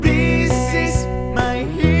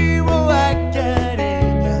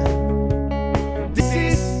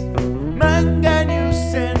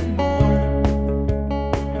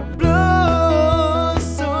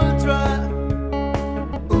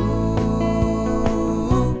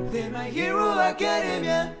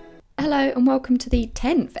Academia. Hello and welcome to the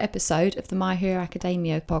 10th episode of the My Hero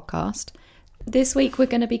Academia podcast. This week we're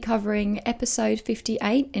going to be covering episode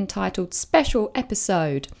 58 entitled Special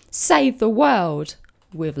Episode Save the World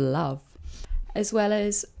with Love, as well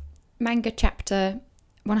as manga chapter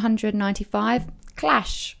 195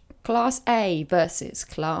 Clash, Class A versus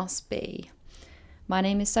Class B. My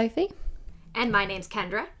name is Sophie. And my name's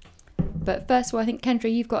Kendra. But first of all, I think,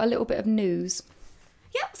 Kendra, you've got a little bit of news.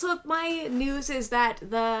 Yep, so my news is that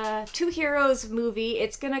the Two Heroes movie,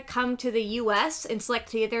 it's going to come to the US in select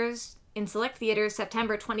theaters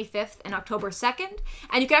September 25th and October 2nd.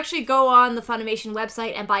 And you can actually go on the Funimation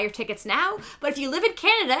website and buy your tickets now. But if you live in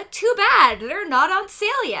Canada, too bad, they're not on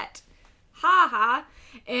sale yet. Ha ha.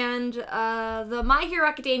 And the My Hero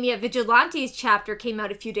Academia Vigilantes chapter came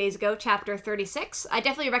out a few days ago, chapter 36. I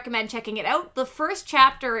definitely recommend checking it out. The first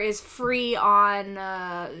chapter is free on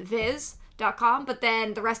Viz.com, but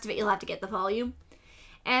then the rest of it you'll have to get the volume.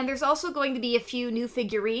 And there's also going to be a few new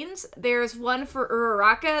figurines. There's one for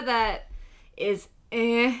Uraraka that is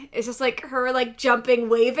it's just like her like jumping,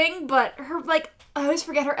 waving, but her like, I always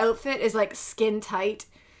forget her outfit is like skin tight.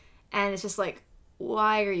 And it's just like,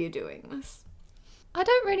 why are you doing this? I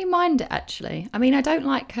don't really mind it, actually. I mean, I don't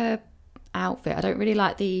like her outfit. I don't really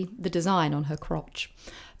like the design on her crotch.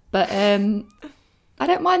 But I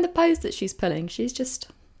don't mind the pose that she's pulling.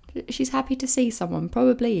 She's happy to see someone,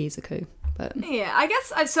 probably Izuku. But yeah, I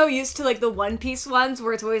guess I'm so used to like the One Piece ones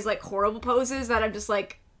where it's always like horrible poses that I'm just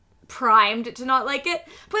like primed to not like it.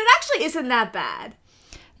 But it actually isn't that bad.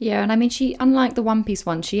 Yeah, and I mean, unlike the One Piece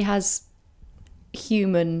one, she has a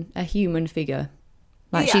human figure.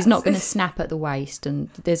 Like, yes. She's not going to snap at the waist, and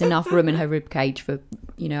there's enough room in her ribcage for,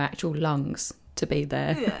 actual lungs to be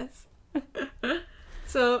there. Yes.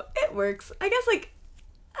 So, it works. I guess, like,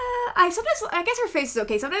 I guess her face is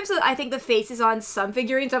okay. Sometimes I think the face is on some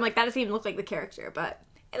figurines. I'm like, that doesn't even look like the character, but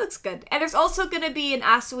it looks good. And there's also going to be an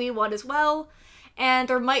Asui one as well, and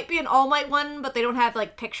there might be an All Might one, but they don't have,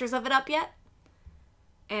 like, pictures of it up yet.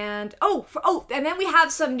 And, and then we have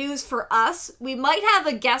some news for us. We might have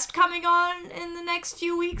a guest coming on in the next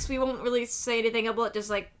few weeks. We won't really say anything about it. Just,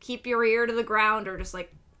 like, keep your ear to the ground or just,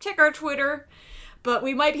 like, check our Twitter. But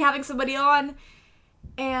we might be having somebody on.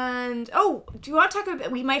 And, do you want to talk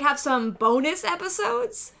about, we might have some bonus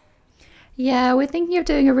episodes? Yeah, we're thinking of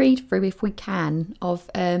doing a read-through, if we can, of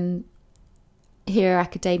Hero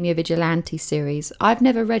Academia Vigilante series. I've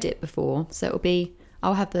never read it before, so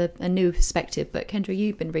I'll have a new perspective, but Kendra,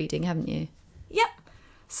 you've been reading, haven't you? Yep.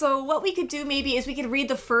 So what we could do maybe is we could read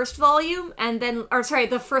the first volume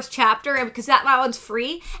the first chapter, because that one's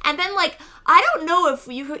free. And then, like, I don't know if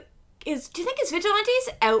do you think it's Vigilantes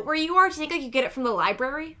out where you are? Do you think I could get it from the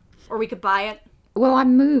library? Or we could buy it? Well,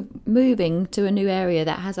 I'm moving to a new area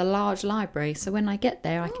that has a large library, so when I get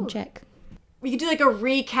there, I can check. We could do, like, a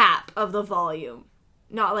recap of the volume.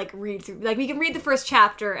 Not, like, read through. Like, we can read the first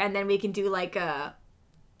chapter, and then we can do, like,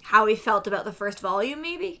 how we felt about the first volume,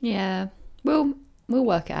 maybe? Yeah. We'll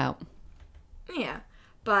work it out. Yeah.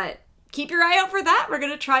 But keep your eye out for that. We're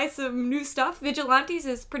going to try some new stuff. Vigilantes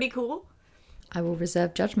is pretty cool. I will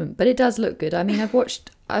reserve judgment. But it does look good. I mean,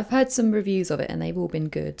 I've heard some reviews of it and they've all been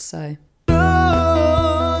good, so.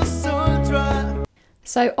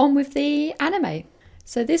 So on with the anime.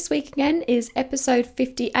 So this week again is episode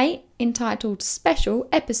 58 entitled Special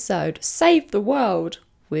Episode Save the World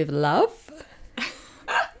with Love.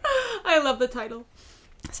 I love the title.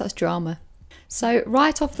 So that's drama. So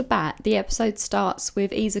right off the bat, the episode starts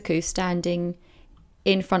with Izuku standing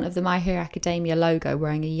in front of the My Hero Academia logo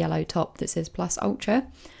wearing a yellow top that says Plus Ultra.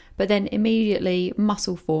 But then immediately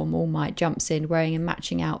Muscle Form All Might jumps in wearing a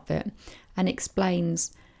matching outfit and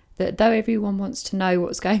explains that though everyone wants to know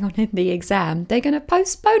what's going on in the exam, they're going to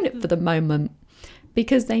postpone it for the moment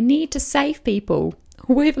because they need to save people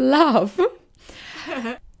with love.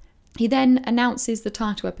 He then announces the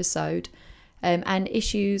title episode and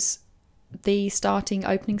issues the starting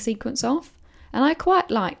opening sequence off. And I quite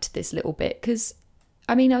liked this little bit because,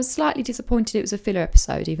 I mean, I was slightly disappointed it was a filler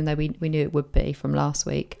episode, even though we knew it would be from last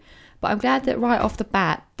week. But I'm glad that right off the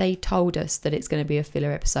bat, they told us that it's going to be a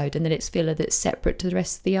filler episode and that it's filler that's separate to the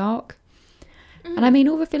rest of the arc. Mm. And I mean,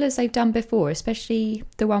 all the fillers they've done before, especially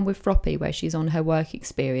the one with Froppy where she's on her work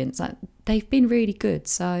experience, they've been really good.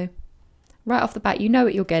 So right off the bat, you know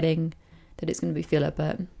what you're getting, that it's going to be filler,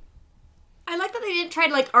 but I like that they didn't try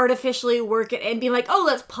to, like, artificially work it and be like, oh,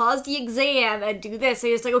 let's pause the exam and do this.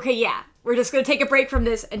 They're just like, okay, yeah, we're just going to take a break from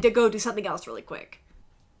this and to go do something else really quick.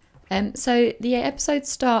 So the episode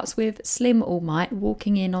starts with Slim All Might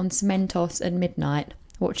walking in on Cementos at midnight,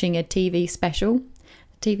 watching a TV special.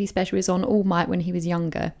 The TV special is on All Might when he was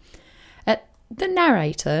younger. The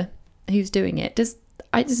narrator who's doing it.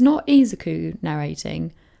 It's not Izuku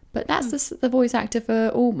narrating, but that's the voice actor for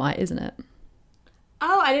All Might, isn't it?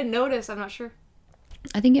 Oh, I didn't notice. I'm not sure.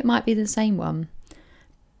 I think it might be the same one.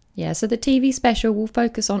 Yeah, so the TV special will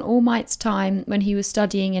focus on All Might's time when he was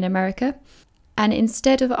studying in America. And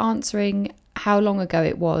instead of answering how long ago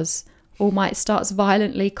it was, All Might starts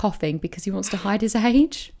violently coughing because he wants to hide his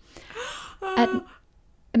age. And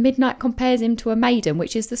Midnight compares him to a maiden,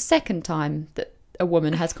 which is the second time that a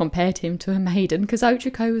woman has compared him to a maiden, because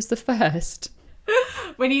Ochako was the first.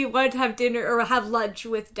 When he wanted to have dinner or have lunch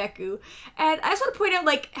with Deku. And I just want to point out,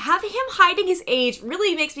 like, having him hiding his age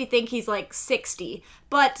really makes me think he's, like, 60.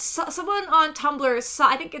 But someone on Tumblr,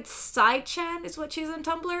 I think it's Sai-chan is what she's on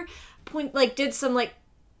Tumblr, did some, like,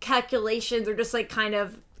 calculations or just, like, kind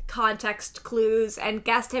of context clues and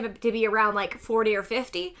guessed him to be around, like, 40 or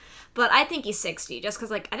 50. But I think he's 60, just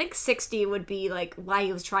because, like, I think 60 would be, like, why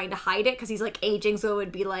he was trying to hide it, because he's, like, aging, so it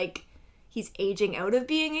would be, like, he's aging out of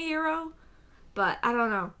being a hero. But I don't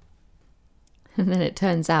know. And then it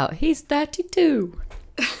turns out he's 32.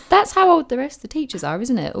 That's how old the rest of the teachers are,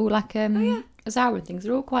 isn't it? All like Azawa and things.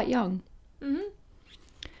 They're all quite young. Mm-hmm.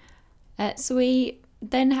 So we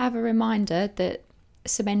then have a reminder that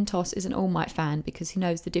Cementos is an All Might fan because he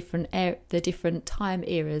knows the different time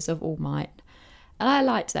eras of All Might. And I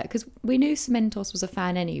liked that because we knew Cementos was a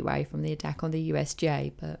fan anyway from the attack on the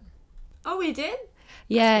USJ. But oh, we did?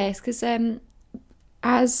 Yes, because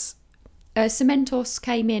as Cementos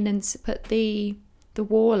came in and put the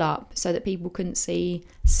wall up so that people couldn't see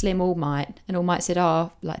Slim All Might, and All Might said,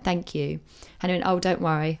 thank you. And he went, oh, don't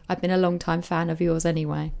worry, I've been a long time fan of yours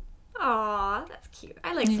anyway. Aw, that's cute.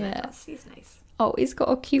 I like Cementos. He's nice. Oh, he's got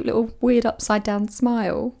a cute little weird upside down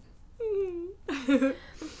smile. The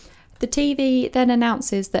TV then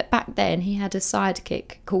announces that back then he had a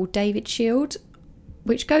sidekick called David Shield,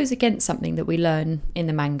 which goes against something that we learn in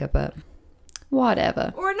the manga, but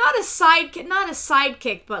whatever. Or not a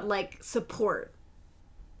sidekick, but like support.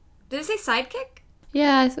 Did it say sidekick?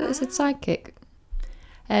 Yeah, it said sidekick.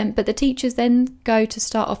 But the teachers then go to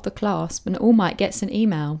start off the class, and All Might gets an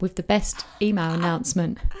email with the best email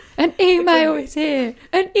announcement. An email is here!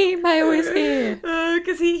 An email is here!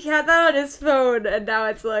 Because he had that on his phone, and now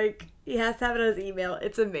it's like, he has to have it on his email.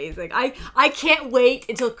 It's amazing. I can't wait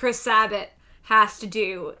until Chris Sabat has to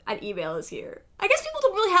do an email is here. I guess people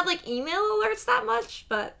don't really have, like, email alerts that much,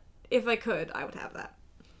 but if I could, I would have that.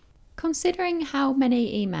 Considering how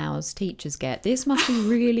many emails teachers get, this must be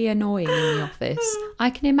really annoying in the office. I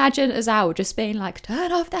can imagine Azawa just being like,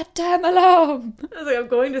 turn off that damn alarm! I was like, I'm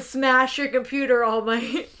going to smash your computer, All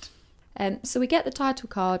Might. So we get the title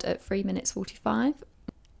card at 3 minutes 45.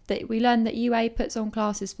 We learn that UA puts on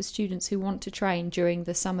classes for students who want to train during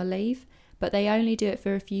the summer leave, but they only do it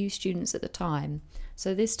for a few students at the time.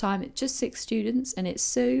 So this time it's just 6 students, and it's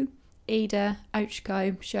Sue, Ida,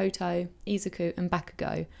 Ochako, Shoto, Izuku and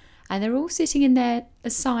Bakugo. And they're all sitting in their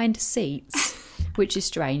assigned seats, which is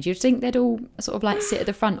strange. You'd think they'd all sort of like sit at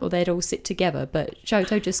the front or they'd all sit together, but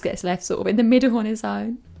Shoto just gets left sort of in the middle on his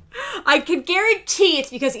own. I can guarantee it's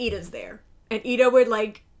because Ida's there. And Ida would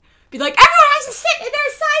like be like, everyone has to sit in their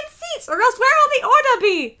assigned seats or else where will the order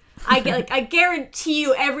be? I guarantee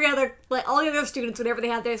you all the other students, whenever they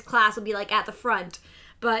have their class, will be like at the front.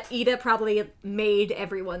 But Ida probably made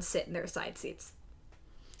everyone sit in their assigned seats.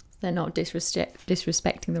 They're not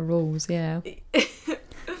disrespecting the rules, yeah.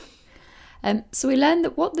 So we learned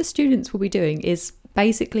that what the students will be doing is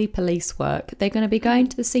basically police work. They're going to be going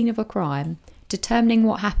to the scene of a crime, determining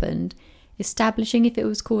what happened, establishing if it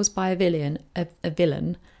was caused by a villain,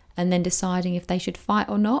 and then deciding if they should fight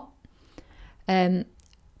or not.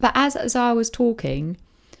 But as I was talking,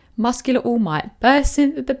 Muscular All Might bursts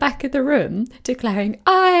into the back of the room, declaring,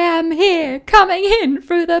 I am here, coming in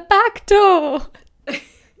through the back door.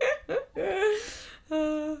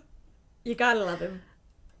 You gotta love him.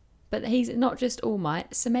 But he's not just All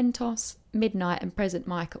Might. Cementos, Midnight and Present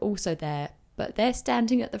Mike are also there, but they're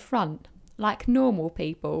standing at the front like normal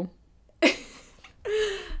people.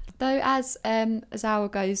 Though as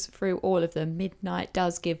Azawa goes through all of them, Midnight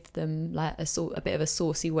does give them like a bit of a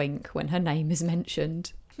saucy wink when her name is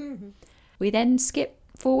mentioned. We then skip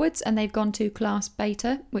forwards and they've gone to Class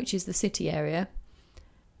Beta, which is the city area.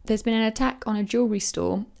 There's been an attack on a jewellery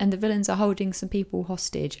store and the villains are holding some people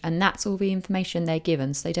hostage, and that's all the information they're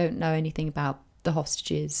given, so they don't know anything about the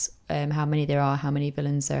hostages, how many there are, how many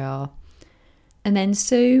villains there are. And then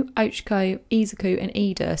Sue, Ochako, Izuku and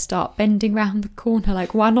Ida start bending round the corner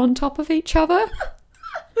like one on top of each other.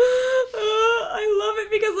 I love it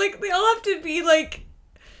because like they all have to be like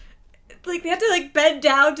they have to like bend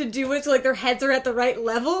down to do it so like their heads are at the right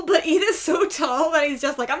level, but Ida's so tall that he's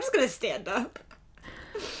just like, I'm just gonna stand up.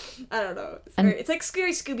 I don't know. It's like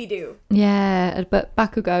scary Scooby-Doo. Yeah, but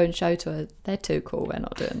Bakugo and Shoto, they're too cool. They're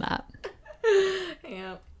not doing that.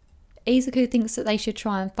 Yeah. Izuku thinks that they should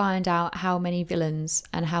try and find out how many villains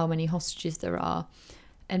and how many hostages there are.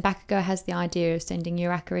 And Bakugo has the idea of sending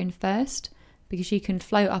Uraka in first because she can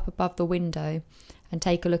float up above the window and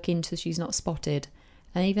take a look in so she's not spotted.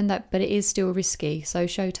 And even that, but it is still risky. So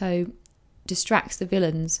Shoto distracts the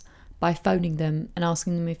villains by phoning them and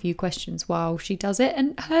asking them a few questions while she does it.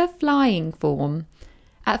 And her flying form,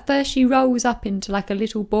 at first she rolls up into like a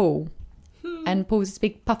little ball and pulls this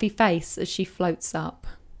big puffy face as she floats up.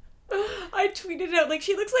 I tweeted out, like,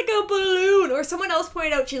 she looks like a balloon, or someone else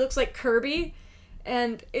pointed out she looks like Kirby,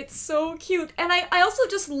 and it's so cute. And I also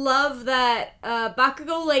just love that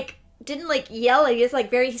Bakugo, like, didn't, like, yell, he just,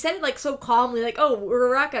 like, he said it, like, so calmly, like, oh,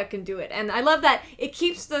 Uraraka can do it. And I love that it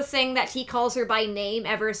keeps the thing that he calls her by name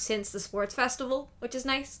ever since the sports festival, which is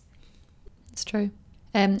nice. It's true.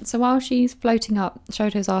 So while she's floating up,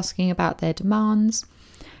 Shoto's asking about their demands.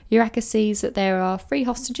 Uraka sees that there are 3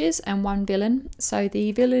 hostages and 1 villain. So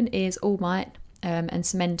the villain is All Might, and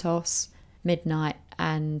Cementos, Midnight,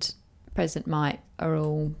 and President Might are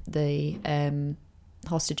all the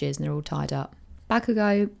hostages, and they're all tied up.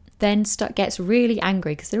 Bakugo then gets really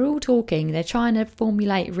angry because they're all talking. They're trying to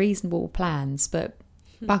formulate reasonable plans, but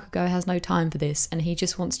Bakugo has no time for this, and he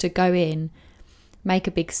just wants to go in, make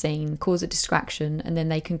a big scene, cause a distraction, and then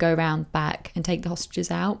they can go round back and take the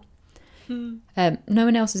hostages out. No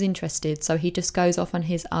one else is interested, so he just goes off on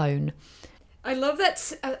his own. I love that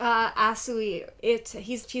Asui,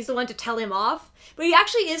 she's the one to tell him off, but he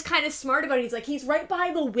actually is kind of smart about it. He's like, he's right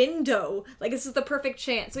by the window. Like, this is the perfect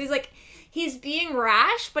chance. So he's like, he's being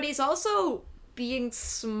rash, but he's also being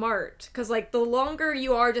smart. Because, like, the longer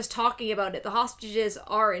you are just talking about it, the hostages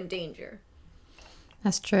are in danger.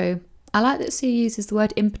 That's true. I like that Sue uses the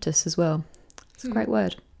word impetus as well. It's a great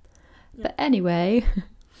word. Yeah. But anyway...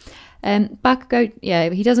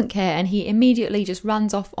 Bakugo, he doesn't care, and he immediately just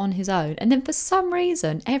runs off on his own. And then for some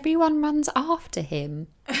reason, everyone runs after him.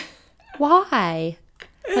 Why?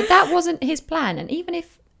 Like, that wasn't his plan. And even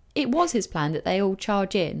if it was his plan that they all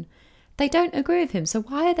charge in, they don't agree with him. So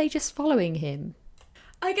why are they just following him?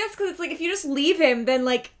 I guess because it's like, if you just leave him, then,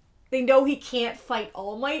 like, they know he can't fight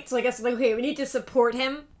All Might. So I guess, like, okay, we need to support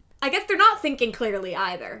him. I guess they're not thinking clearly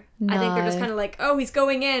either. No. I think they're just kind of like, oh, he's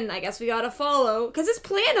going in, I guess we gotta follow. Because his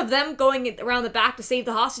plan of them going around the back to save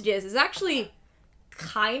the hostages is actually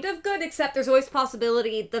kind of good, except there's always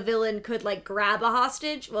possibility the villain could, like, grab a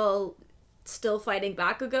hostage while still fighting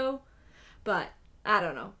Bakugo. But, I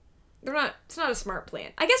don't know. It's not a smart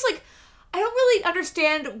plan. I guess, like, I don't really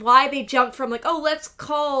understand why they jumped from, like, oh, let's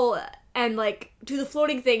call and, like, do the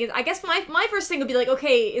floating thing. I guess my first thing would be, like,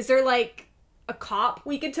 okay, is there, like... a cop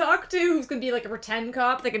we could talk to who's gonna be like a pretend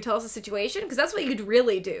cop that can tell us the situation, because that's what you'd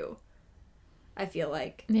really do, I feel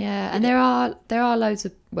like. Yeah, and there are loads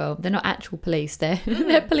of, well, they're not actual police, they're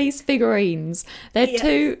police figurines. They're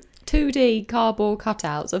yes. 2D cardboard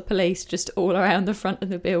cutouts of police just all around the front of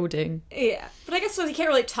the building. Yeah, but I guess so you can't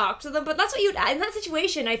really talk to them, but that's what you'd, in that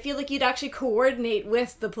situation, I feel like you'd actually coordinate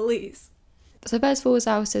with the police. So first of all,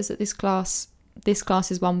 Zao says that this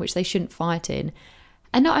class is one which they shouldn't fight in.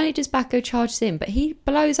 And not only does Bakugo charge in, but he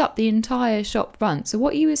blows up the entire shop front. So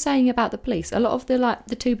what you were saying about the police, a lot of the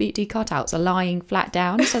 2D cutouts are lying flat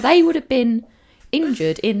down, so they would have been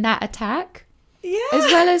injured in that attack. Yeah. As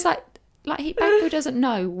well as Bakugo doesn't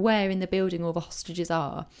know where in the building all the hostages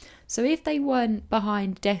are. So if they weren't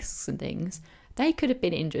behind desks and things, they could have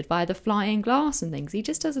been injured by the flying glass and things. He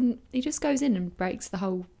just goes in and breaks the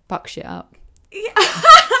whole fuck shit up. Yeah.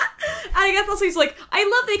 And I guess also he's like, I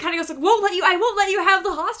love that he kind of goes like, I won't let you have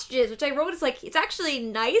the hostages, which I wrote is like, it's actually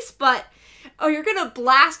nice, but you're gonna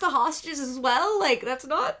blast the hostages as well? Like, that's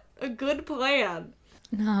not a good plan.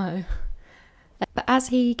 No. But as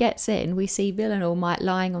he gets in, we see Villain All Might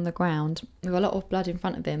lying on the ground with a lot of blood in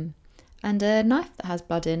front of him and a knife that has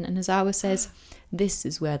blood in, and Ozawa says, this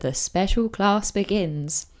is where the special class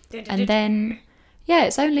begins. And then,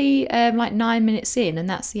 it's only 9 minutes in, and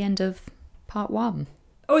that's the end of part 1.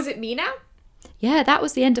 Oh, is it me now? Yeah, that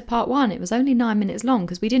was the end of part 1. It was only 9 minutes long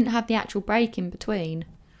because we didn't have the actual break in between.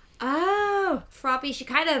 Oh, Froppy, she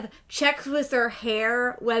kind of checks with her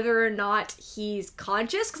hair whether or not he's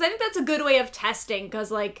conscious, because I think that's a good way of testing, because,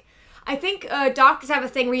 like, I think doctors have a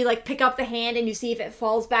thing where you, like, pick up the hand and you see if it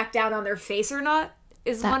falls back down on their face or not,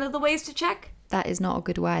 is one of the ways to check. That is not a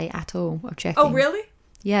good way at all of checking. Oh, really?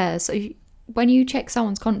 Yeah, so when you check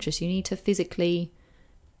someone's conscious, you need to physically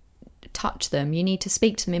touch them. You need to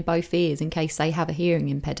speak to them in both ears in case they have a hearing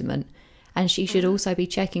impediment, and she should also be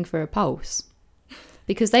checking for a pulse,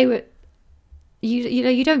 because they were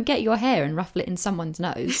You don't get your hair and ruffle it in someone's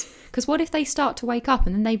nose. Because what if they start to wake up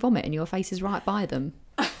and then they vomit and your face is right by them?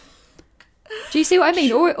 Do you see what I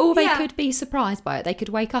mean? Or they could be surprised by it. They could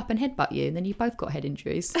wake up and headbutt you and then you both got head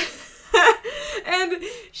injuries. And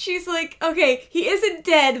she's like, okay, he isn't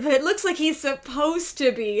dead, but it looks like he's supposed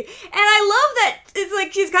to be. And I love that it's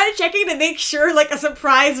like she's kind of checking to make sure like a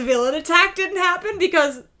surprise villain attack didn't happen,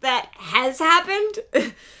 because that has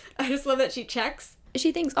happened. I just love that she checks.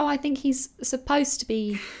 She thinks, I think he's supposed to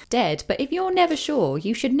be dead. But if you're never sure,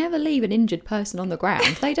 you should never leave an injured person on the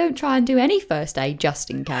ground. They don't try and do any first aid just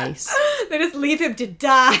in case. They just leave him to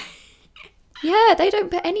die. Yeah, they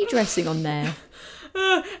don't put any dressing on there.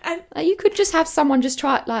 And You could just have someone just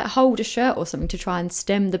try, like, hold a shirt or something to try and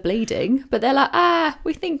stem the bleeding. But they're like,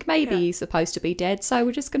 we think maybe he's supposed to be dead, so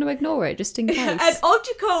we're just going to ignore it just in case. And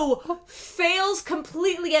Ochiko fails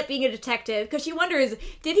completely at being a detective, because she wonders,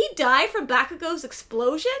 did he die from Bakugo's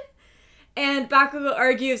explosion? And Bakugo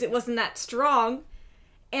argues it wasn't that strong.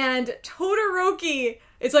 And Todoroki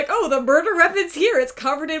is like, oh, the murder weapon's here. It's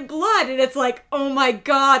covered in blood. And it's like, oh my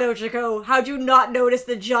god, Ochiko, how'd you not notice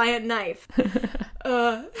the giant knife?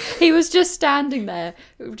 He was just standing there.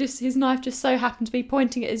 Just his knife just so happened to be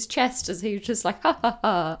pointing at his chest as he was just like, ha ha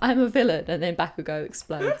ha, I'm a villain. And then Bakugo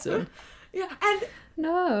explodes. And Yeah, and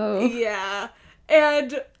no. yeah,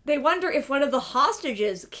 and they wonder if one of the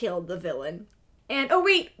hostages killed the villain. And oh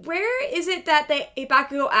wait, where is it that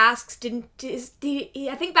Bakugo asks?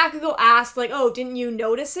 I think Bakugo asked like, oh, didn't you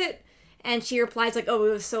notice it? And she replies like, oh,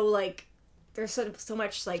 it was so like, there's so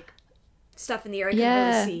much like stuff in the air I couldn't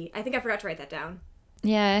really see. I think I forgot to write that down.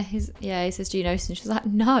 Yeah, he says, do you notice? And she's like,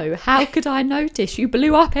 no, how could I notice? You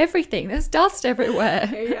blew up everything. There's dust everywhere.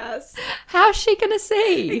 Yes. How's she going to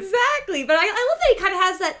see? Exactly. But I love that he kind of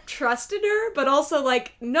has that trust in her, but also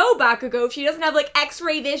like, no, Bakugo, she doesn't have like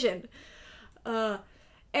X-ray vision.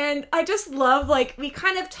 And I just love, like, we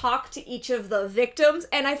kind of talk to each of the victims,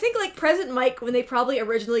 and I think, like, President Mike, when they probably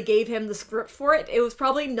originally gave him the script for it, it was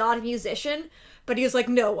probably not a musician, but he was like,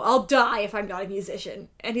 no, I'll die if I'm not a musician.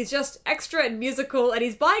 And he's just extra and musical, and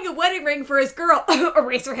he's buying a wedding ring for his girl,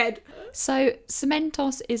 Eraserhead. So,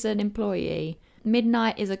 Cementos is an employee.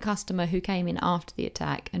 Midnight is a customer who came in after the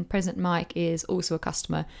attack, and President Mike is also a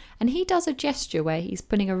customer. And he does a gesture where he's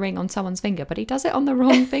putting a ring on someone's finger, but he does it on the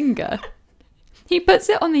wrong finger. He puts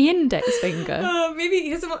it on the index finger. Maybe he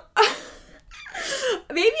doesn't want...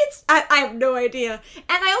 Maybe it's... I have no idea.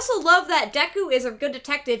 And I also love that Deku is a good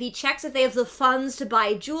detective. He checks if they have the funds to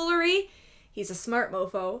buy jewelry. He's a smart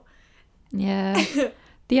mofo. Yeah.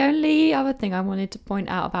 The only other thing I wanted to point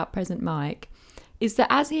out about President Mike is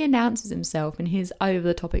that as he announces himself in his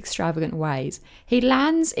over-the-top extravagant ways, he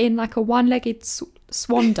lands in like a one-legged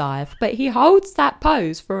swan dive, but he holds that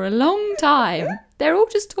pose for a long time. They're all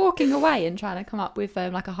just talking away and trying to come up with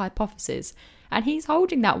like a hypothesis, and he's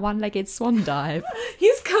holding that one-legged swan dive.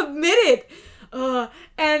 He's committed!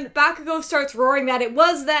 And Bakugo starts roaring that it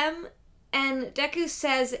was them, and Deku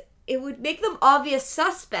says it would make them obvious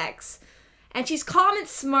suspects. And she's calm and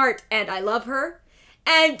smart, and I love her.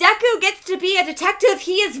 And Deku gets to be a detective.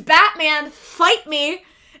 He is Batman. Fight me.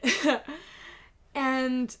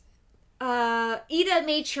 And Ida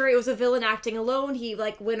made sure it was a villain acting alone. He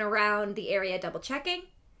like went around the area double checking.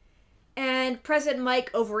 And President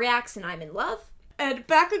Mike overreacts and I'm in love. And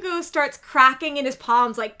Bakugo starts cracking in his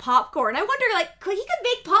palms like popcorn. I wonder, like, he could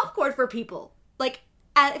make popcorn for people. Like,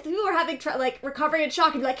 if people are having recovering in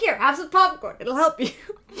shock, he'd be like, here, have some popcorn. It'll help you.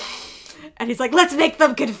 And he's like, let's make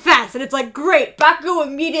them confess. And it's like, great. Bakugo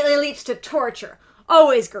immediately leaps to torture.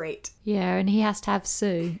 Always great. Yeah, and he has to have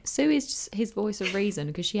Sue. Sue is just his voice of reason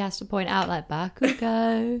because she has to point out, like,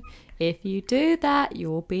 Bakugo, if you do that,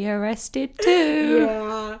 you'll be arrested too.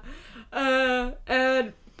 Yeah.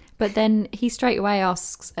 And... But then he straight away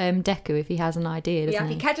asks Deku if he has an idea, doesn't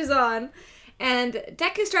he? Yeah, he catches on. And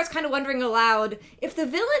Deku starts kind of wondering aloud, if the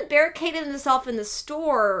villain barricaded himself in the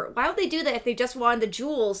store, why would they do that if they just wanted the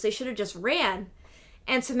jewels? They should have just ran.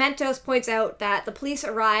 And Cementos points out that the police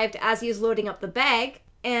arrived as he was loading up the bag,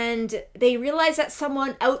 and they realized that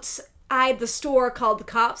someone outside the store called the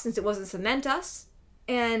cops since it wasn't Cementos.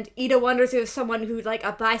 And Ida wonders if it was someone who, like,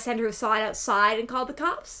 a bystander who saw it outside and called the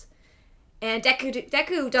cops. And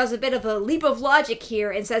Deku does a bit of a leap of logic here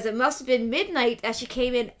and says it must have been Midnight as she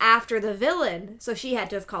came in after the villain, so she had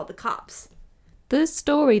to have called the cops. The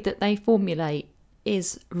story that they formulate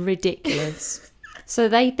is ridiculous. So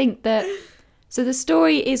they think that... So the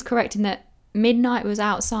story is correct in that Midnight was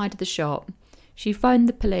outside of the shop. She phoned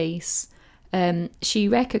the police. She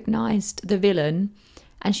recognised the villain,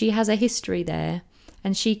 and she has a history there.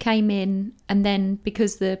 And she came in, and then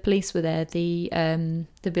because the police were there, the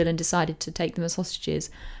villain decided to take them as hostages.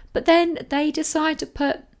 But then they decide to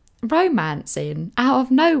put romance in out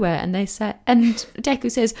of nowhere, and they say, and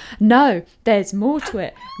Deku says, no, there's more to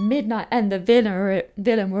it. Midnight and the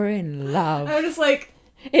villain were in love. I'm just like,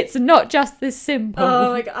 it's not just this simple.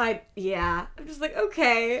 Oh, like, yeah. I'm just like,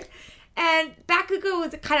 okay. And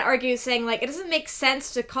Bakugo kind of argues, saying, like, it doesn't make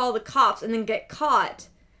sense to call the cops and then get caught.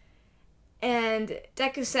 And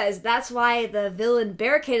Deku says that's why the villain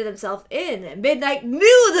barricaded himself in. Midnight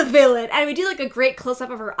knew the villain! And we do, like, a great close-up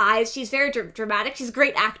of her eyes. She's very dramatic. She's a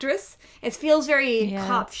great actress. It feels very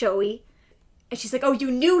cop showy. And she's like, oh, you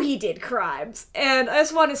knew he did crimes. And I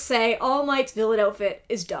just want to say, All Might's villain outfit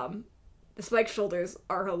is dumb. The spiked shoulders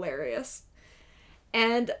are hilarious.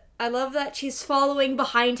 And I love that she's following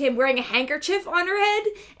behind him wearing a handkerchief on her head.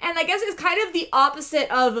 And I guess it's kind of the opposite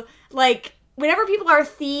of, like, whenever people are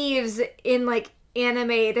thieves in, like,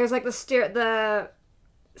 anime, there's, like, the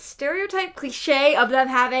stereotype cliche of them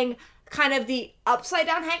having kind of the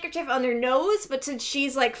upside-down handkerchief on their nose, but since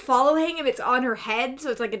she's, like, following him, it's on her head,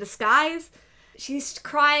 so it's, like, a disguise. She's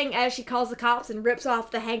crying as she calls the cops and rips off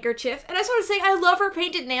the handkerchief. And I just want to say, I love her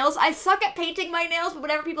painted nails. I suck at painting my nails, but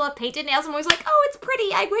whenever people have painted nails, I'm always like, oh, it's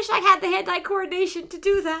pretty. I wish I had the hand-eye coordination to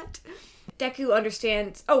do that. Deku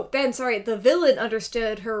understands... the villain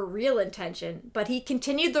understood her real intention, but he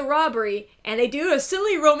continued the robbery, and they do a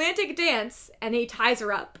silly romantic dance, and he ties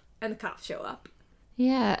her up, and the cops show up.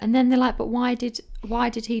 Yeah, and then they're like, but why did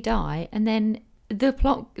he die? And then the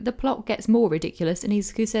plot gets more ridiculous, and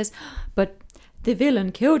Izuku says, but the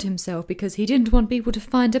villain killed himself because he didn't want people to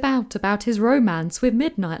find about his romance with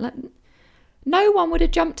Midnight. Like, no one would have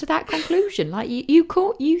jumped to that conclusion. Like,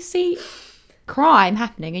 you see crime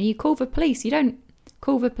happening and you call the police. You don't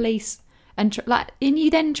call the police and you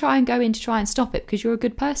then try and go in to try and stop it because you're a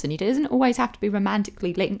good person. It doesn't always have to be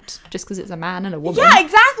romantically linked just because it's a man and a woman. Yeah,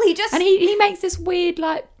 exactly. And he makes this weird,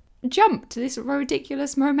 like, jump to this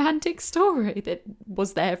ridiculous romantic story that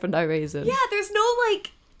was there for no reason. Yeah, there's no,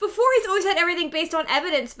 like... Before, he's always had everything based on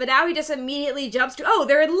evidence, but now he just immediately jumps to, oh,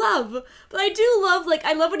 they're in love. But I do love, like,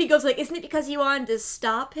 I love when he goes, like, isn't it because you wanted to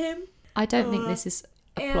stop him? I don't think this is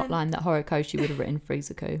a plotline that Horikoshi would have written for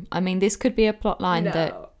Izuku. I mean, this could be a plotline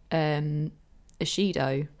that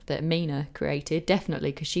Ishido, that Mina created,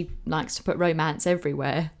 definitely, because she likes to put romance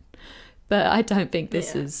everywhere. But I don't think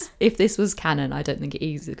this is... If this was canon, I don't think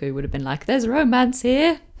Izuku would have been like, there's romance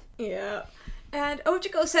here. Yeah. And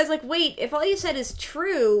Ochiko says, like, wait, if all you said is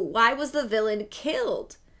true, why was the villain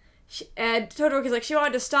killed? And Todoroki's like, she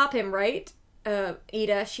wanted to stop him, right?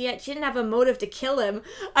 Ida, she didn't have a motive to kill him.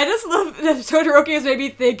 I just love that Todoroki is maybe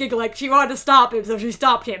thinking, like, she wanted to stop him, so she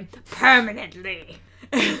stopped him permanently.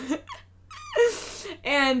 And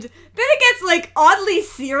then it gets, like, oddly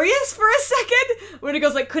serious for a second, when it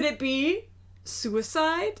goes, like, could it be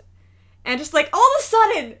suicide? And just, like, all of a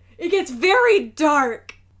sudden, it gets very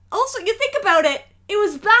dark. Also, you think about it, it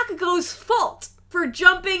was Bakugo's fault for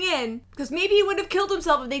jumping in. Because maybe he would have killed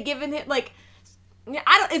himself if they'd given him, like...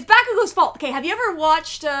 it's Bakugo's fault. Okay, have you ever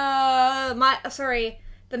watched, The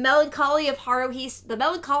Melancholy of Haruhi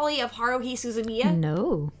Suzumiya?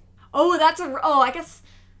 No. Oh, I guess...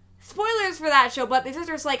 Spoilers for that show, but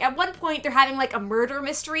there's, like, at one point they're having, like, a murder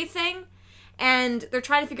mystery thing. And they're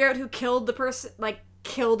trying to figure out who killed the person,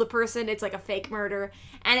 It's, like, a fake murder.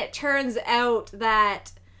 And it turns out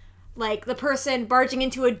that... like, the person barging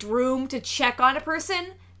into a room to check on a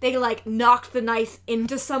person, they, like, knocked the knife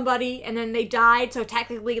into somebody, and then they died, so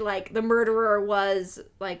technically, like, the murderer was,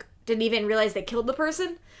 like, didn't even realize they killed the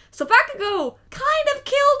person. So Bakugo kind of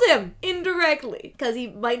killed him, indirectly, because he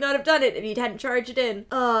might not have done it if he hadn't charged it in.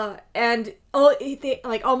 And All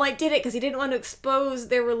Might did it because he didn't want to expose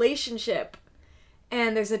their relationship.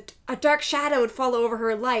 And there's a dark shadow would fall over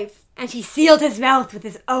her life. And she sealed his mouth with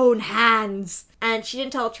his own hands. And she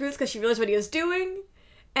didn't tell the truth because she realized what he was doing.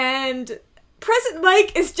 And President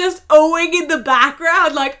Mike is just owing in the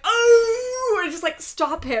background, like, oh! And just like,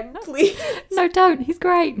 stop him, please. No, don't. He's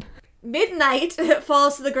great. Midnight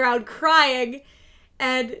falls to the ground crying.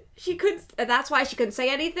 And that's why she couldn't say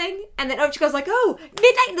anything. And then Ochiko's like, oh,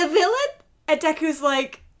 Midnight the villain? And Deku's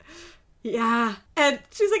like... yeah. And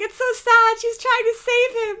she's like, it's so sad. She's trying to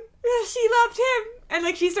save him. She loved him. And,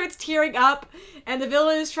 like, she starts tearing up. And the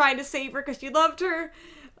villain is trying to save her because she loved her.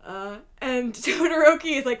 And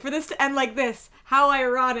Todoroki is like, for this to end like this. How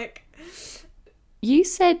ironic. You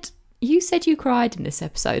said you cried in this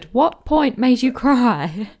episode. What point made you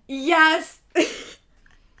cry? Yes.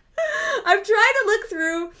 I'm trying to look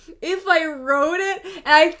through if I wrote it, and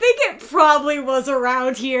I think it probably was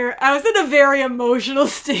around here. I was in a very emotional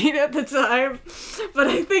state at the time, but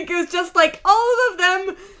I think it was just like all of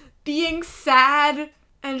them being sad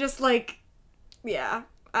and just like, yeah.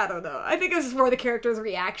 I don't know. I think it was just more the characters'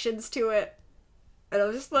 reactions to it. And I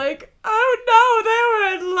was just like, oh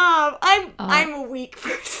no, they were in love. I'm a weak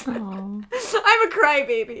person. I'm a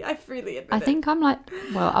crybaby. I freely admit it. I think I'm like,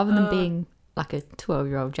 well, other than being like a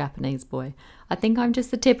 12-year-old Japanese boy, I think I'm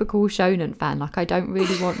just the typical shonen fan. Like, I don't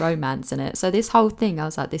really want romance in it. So this whole thing, I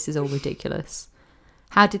was like, this is all ridiculous.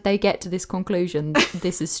 How did they get to this conclusion?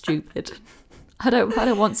 This is stupid. I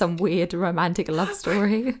don't want some weird romantic love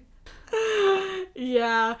story.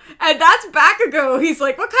 Yeah. And that's Bakugo. He's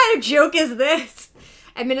like, what kind of joke is this?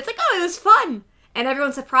 And Minut's like, oh, it was fun. And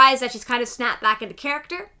everyone's surprised that she's kind of snapped back into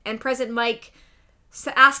character. And President Mike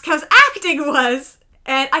asks how his acting was.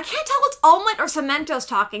 And I can't tell what's All Might or Cementos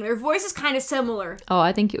talking. Their voice is kind of similar. Oh,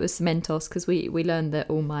 I think it was Cementos, because we learned that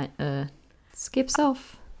All Might skips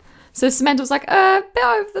off. So Cementos like, a bit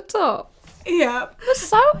over the top. Yeah. It was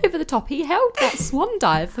so over the top. He held that swan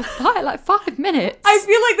dive for like 5 minutes. I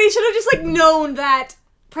feel like they should have just like known that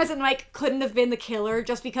President Mike couldn't have been the killer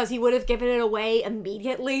just because he would have given it away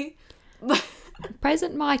immediately.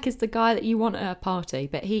 President Mike is the guy that you want at a party,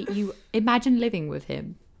 but you imagine living with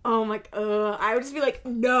him. Oh my, I would just be like,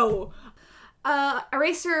 no.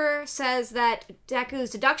 Eraser says that Deku's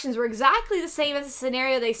deductions were exactly the same as the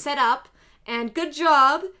scenario they set up, and good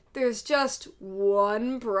job, there's just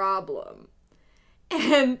one problem.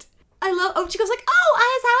 And I love, she goes like,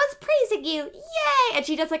 oh, Aizawa's praising you, yay! And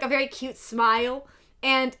she does like a very cute smile,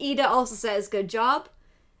 and Ida also says, good job.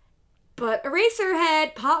 But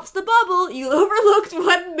Eraserhead pops the bubble, you overlooked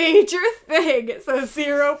one major thing, so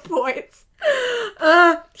 0 points.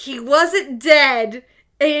 He wasn't dead,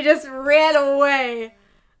 and he just ran away.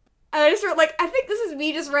 And I just wrote, like, I think this is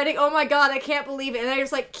me just writing, oh my god, I can't believe it, and I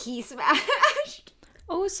just, like, key smashed.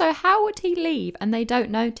 Also, how would he leave and they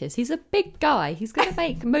don't notice? He's a big guy. He's going to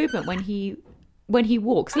make movement when he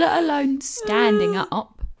walks, let alone standing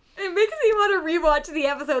up. It makes me want to rewatch the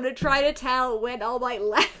episode and try to tell when All Might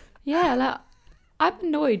left. Yeah, like, I'm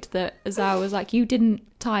annoyed that Aizawa was like, you didn't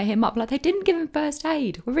tie him up. Like, they didn't give him first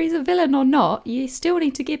aid. Whether he's a villain or not, you still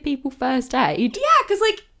need to give people first aid. Yeah, because,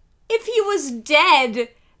 like, if he was dead,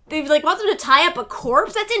 they'd, like, want them to tie up a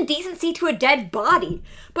corpse? That's indecency to a dead body.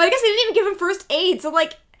 But I guess they didn't even give him first aid, so,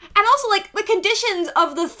 like, and also, like, the conditions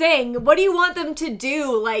of the thing, what do you want them to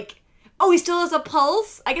do? Like, oh, he still has a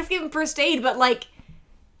pulse? I guess give him first aid, but, like,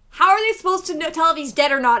 how are they supposed to tell if he's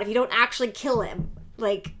dead or not if you don't actually kill him?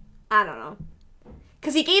 Like, I don't know.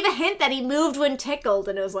 Because he gave a hint that he moved when tickled,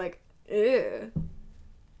 and it was like, ew.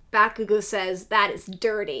 Bakugo says, that is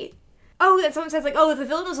dirty. Oh, and someone says, like, oh, if the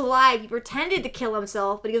villain was alive, he pretended to kill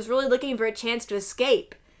himself, but he was really looking for a chance to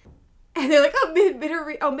escape. And they're like,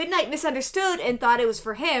 oh, Midnight misunderstood and thought it was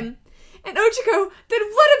for him. And Ochiko, then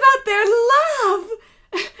what about their love?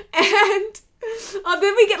 And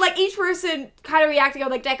then we get, like, each person kind of reacting on,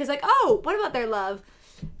 like, Deku's like, oh, what about their love?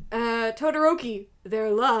 Todoroki,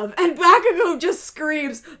 their love. And Bakugo just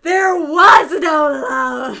screams, there was no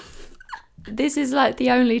love. This is like the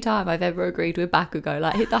only time I've ever agreed with Bakugo.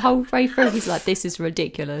 Like, the whole way through, he's like, this is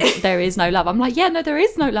ridiculous. There is no love. I'm like, yeah, no, there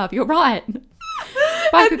is no love. You're right.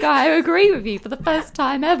 Bakugo, I agree with you for the first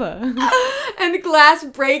time ever. And the glass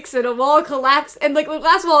breaks and a wall collapses. And, like, the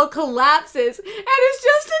glass wall collapses. And it's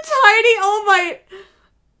just a tiny All Might.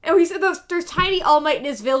 And he said there's tiny All Might in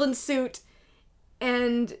his villain suit.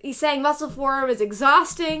 And he's saying muscle form is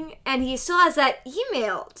exhausting, and he still has that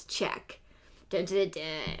email to check. Dun, dun, dun,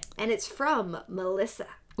 dun. And it's from Melissa.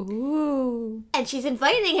 Ooh. And she's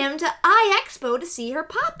inviting him to iExpo to see her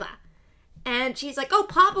papa. And she's like, oh,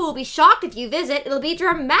 Papa will be shocked if you visit. It'll be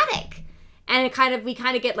dramatic. And we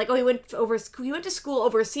kind of get like, oh, he went to school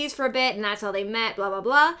overseas for a bit, and that's how they met, blah, blah,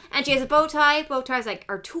 blah. And she has a bow tie. Bow ties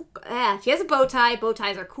she has a bow tie. Bow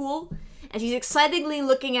ties are cool. And she's excitedly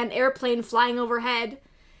looking at an airplane flying overhead.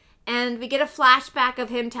 And we get a flashback of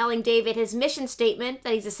him telling David his mission statement,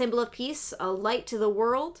 that he's a symbol of peace, a light to the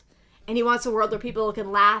world. And he wants a world where people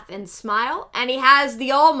can laugh and smile. And he has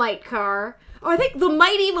the All Might car. Or I think the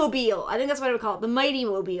Mighty Mobile. I think that's what I would call it. The Mighty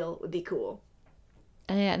Mobile would be cool.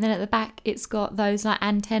 And then at the back, it's got those like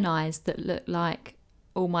antennae that look like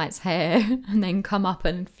All Might's hair and then come up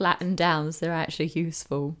and flatten down, so they're actually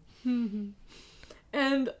useful.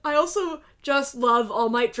 And I also just love All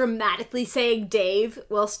Might dramatically saying Dave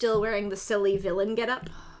while still wearing the silly villain getup.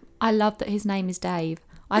 I love that his name is Dave.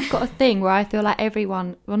 I've got a thing where I feel like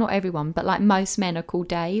everyone, well, not everyone, but like most men are called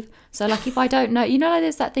Dave. So like if I don't know, you know, like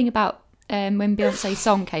there's that thing about when Beyonce's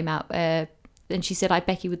song came out and she said, I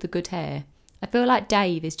Becky with the good hair. I feel like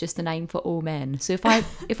Dave is just the name for all men. So if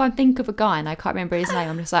I think of a guy and I can't remember his name,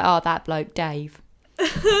 I'm just like, oh, that bloke, Dave.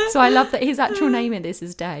 So I love that his actual name in this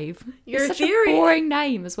is Dave. Your it's such theory. a boring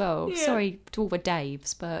name as well. Yeah. Sorry to all the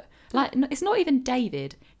Daves, but Like, it's not even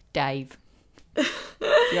David. Dave.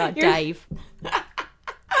 Yeah, Dave.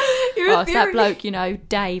 It's that bloke,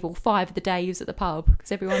 Dave, or 5 of the Daves at the pub,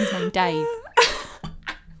 because everyone's named Dave.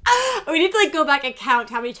 We need to go back and count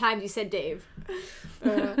how many times you said Dave.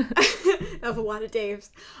 That was a lot of Daves.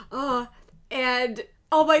 And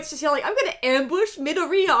All Might's just yelling, I'm gonna ambush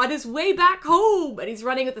Midoriya on his way back home! And he's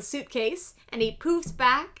running with a suitcase, and he poofs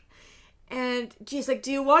back, and she's like,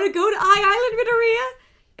 do you want to go to Island, Midoriya?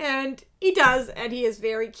 And he does, and he is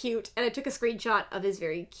very cute. And I took a screenshot of his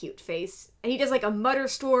very cute face. And he does a mutter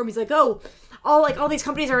storm. He's like, all these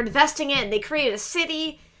companies are investing in. They created a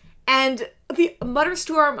city. And the mutter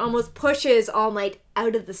storm almost pushes All Might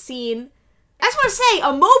out of the scene. I just want to say,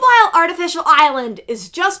 a mobile artificial island is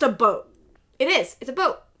just a boat. It is. It's a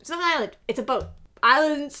boat. It's not an island. It's a boat.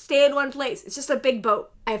 Islands stay in one place. It's just a big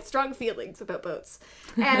boat. I have strong feelings about boats.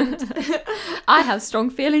 And I have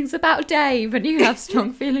strong feelings about Dave, and you have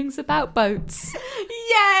strong feelings about boats.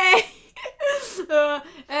 Yay!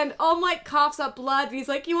 And All Might coughs up blood, and he's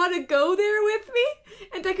like, you want to go there with me?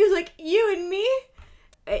 And Deku's like, you and me?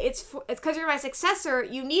 It's because you're my successor.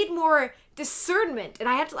 You need more discernment. And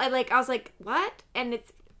I was like, what? And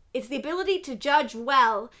it's the ability to judge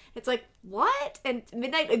well. It's like, what? And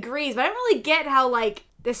Midnight agrees, but I don't really get how,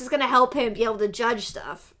 this is going to help him be able to judge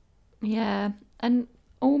stuff. Yeah, and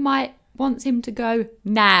All Might wants him to go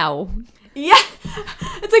now. Yeah.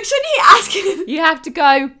 It's like, shouldn't he ask him? You have to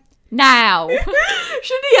go now.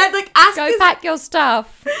 Shouldn't he ask Go pack your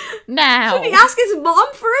stuff now. Shouldn't he ask his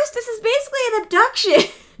mom first? This is basically an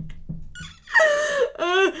abduction.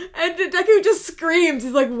 And Deku just screams.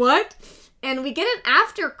 He's like, what? And we get an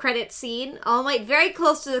after-credit scene, All Might very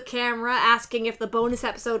close to the camera, asking if the bonus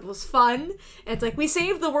episode was fun. And it's like, we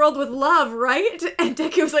saved the world with love, right? And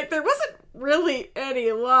Deku's like, there wasn't really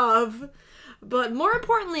any love. But more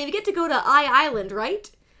importantly, we get to go to Island, right?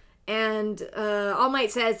 And All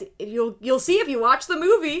Might says, you'll see if you watch the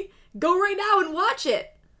movie. Go right now and watch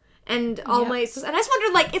it. And All Might says, and I just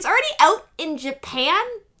wondered, it's already out in Japan?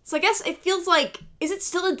 So I guess it feels like, is it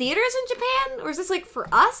still in theaters in Japan? Or is this for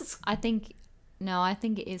us? I think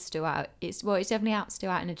it is still out. It's definitely still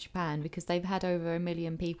out in Japan, because they've had over 1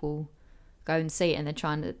 million people go and see it, and they're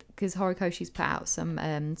trying to, because Horikoshi's put out some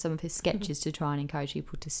of his sketches to try and encourage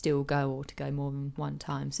people to still go, or to go more than one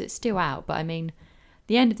time. So it's still out, but I mean,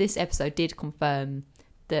 the end of this episode did confirm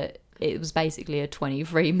that it was basically a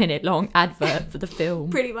 23-minute long advert for the film.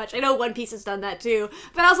 Pretty much. I know One Piece has done that too.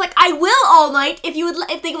 But I was like, I will, All Might, if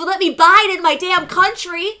they would let me buy it in my damn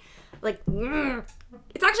country.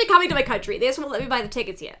 It's actually coming to my country. They just won't let me buy the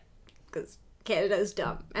tickets yet. Because Canada is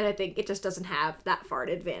dumb. And I think it just doesn't have that far in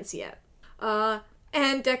advance yet. And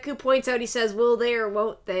Deku points out, he says, will they or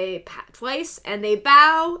won't they pat twice? And they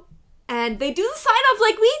bow. And they do the sign-off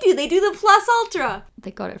like we do. They do the plus ultra.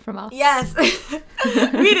 They got it from us. Yes.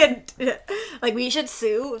 We didn't. We should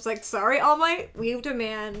sue. It was sorry, All Might. We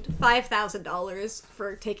demand $5,000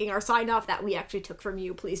 for taking our sign-off that we actually took from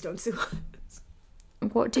you. Please don't sue us.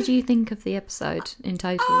 What did you think of the episode in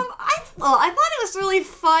total? I thought it was really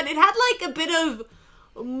fun. It had a bit of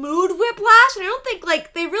mood whiplash. And I don't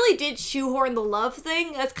think they really did shoehorn the love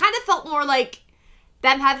thing. It kind of felt more like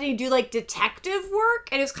them having to do detective work,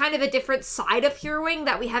 and it's kind of a different side of heroing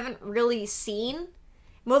that we haven't really seen.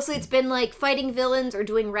 Mostly it's been fighting villains or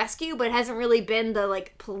doing rescue, but it hasn't really been the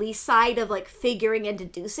police side of figuring and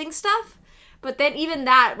deducing stuff. But then even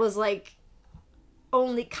that was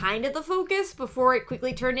only kind of the focus before it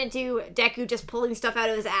quickly turned into Deku just pulling stuff out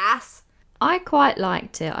of his ass. I quite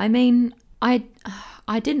liked it. I mean, I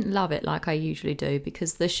didn't love it like I usually do,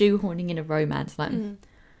 because the shoehorning in a romance,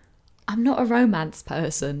 I'm not a romance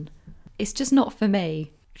person. It's just not for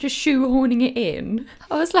me. Just shoehorning it in.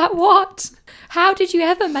 I was like, what? How did you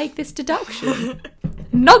ever make this deduction?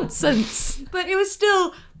 Nonsense! But it was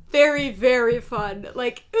still very, very fun.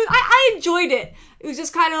 I enjoyed it. It was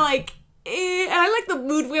just kind of and I like the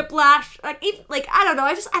mood whiplash. I don't know.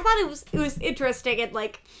 I thought it was interesting, and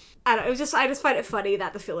I don't know. I just find it funny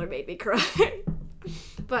that the filler made me cry.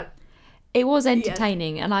 But it was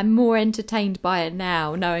entertaining, and I'm more entertained by it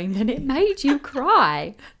now, knowing that it made you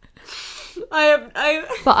cry. But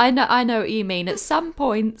I know what you mean. At some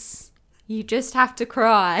points, you just have to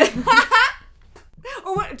cry.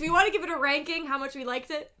 Or what? Do we want to give it a ranking? How much we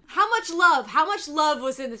liked it? How much love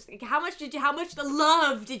was in this? How much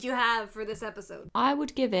love did you have for this episode? I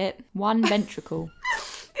would give it 1 ventricle.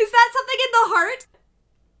 Is that something in the heart?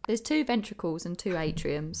 There's 2 ventricles and 2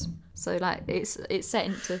 atriums, so it's set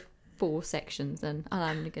into 4 sections, and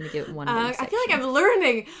I'm gonna give it 1 I feel like I'm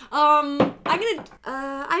learning. I'm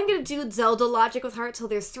gonna do Zelda logic with hearts. So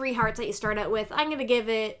there's 3 hearts that you start out with. I'm gonna give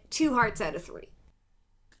it 2 hearts out of 3.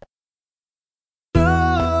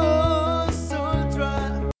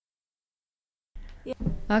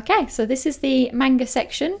 Okay, so this is the manga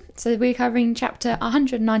section. So we're covering chapter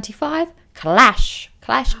 195, Clash.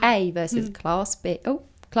 Clash A versus Class B. Oh,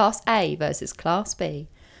 Class A versus Class B.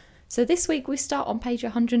 So this week we start on page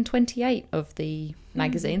 128 of the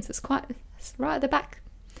magazine. So it's right at the back.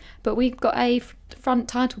 But we've got a front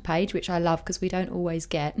title page, which I love because we don't always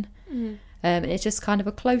get. It's just kind of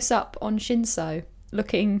a close-up on Shinso,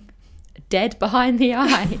 looking dead behind the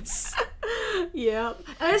eyes. Yeah.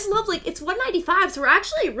 And I just love, like, it's 195, so we're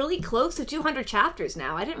actually really close to 200 chapters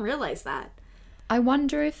now. I didn't realize that. I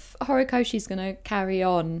wonder if Horikoshi's going to carry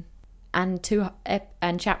on and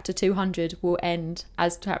chapter 200 will end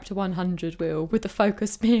as chapter 100 will, with the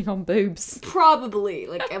focus being on boobs. Probably.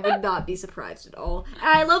 Like, I would not be surprised at all. And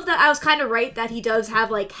I love that I was kind of right that he does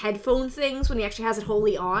have, like, headphone things when he actually has it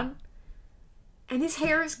wholly on. And his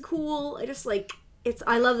hair is cool.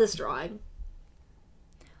 I love this drawing.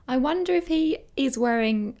 I wonder if he is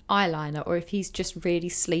wearing eyeliner or if he's just really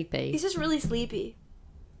sleepy. He's just really sleepy.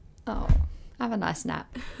 Oh, have a nice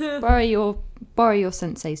nap. borrow your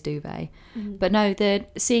sensei's duvet. But no, the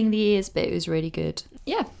seeing the ears bit was really good.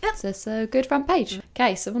 Yeah, Yep. so it's a good front page.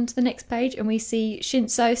 Okay, so on to the next page, and we see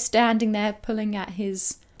Shinso standing there pulling at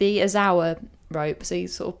the Azawa rope. So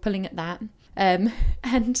he's sort of pulling at that. And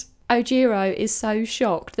Ojiro is so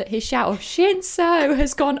shocked that his shout of Shinso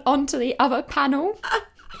has gone onto the other panel.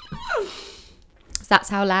 So that's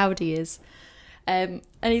how loud he is. And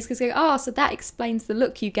he's just going, so that explains the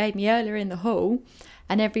look you gave me earlier in the hall.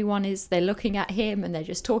 And they're looking at him and they're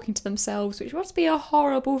just talking to themselves, which must be a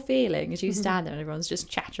horrible feeling as you stand there and everyone's just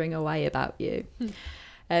chattering away about you.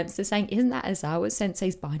 So saying, isn't that Azawa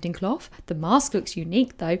Sensei's binding cloth? The mask looks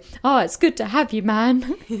unique though. Oh, it's good to have you,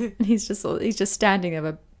 man. And he's just standing there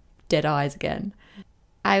with dead eyes again.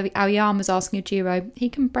 Aoyama's asking Ojiro, he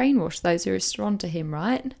can brainwash those who respond to him,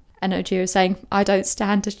 right? And Ojiro saying, I don't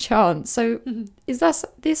stand a chance. So is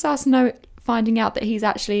this us finding out that he's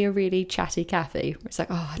actually a really chatty Kathy? It's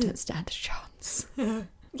like, I don't stand a chance.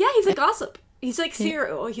 Yeah, he's a gossip. He's like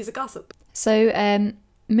Cyril. He's a gossip. So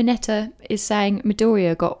Mineta is saying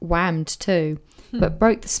Midoriya got whammed too, but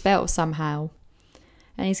broke the spell somehow.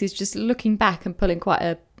 And he's just looking back and pulling quite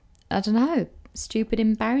a stupid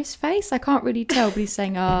embarrassed face. I can't really tell, but he's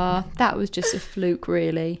saying, that was just a fluke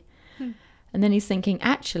really. And then he's thinking,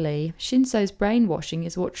 actually, Shinso's brainwashing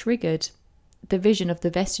is what triggered the vision of the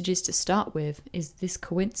vestiges to start with. Is it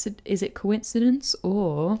coincidence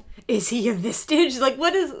or is he a vestige? Like,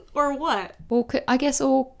 what is, or what? Or could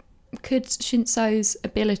Shinso's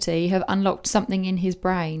ability have unlocked something in his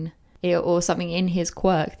brain or something in his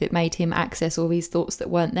quirk that made him access all these thoughts that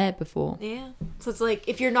weren't there before? Yeah. So it's like,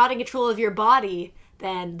 if you're not in control of your body,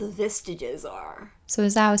 then the vestiges are. So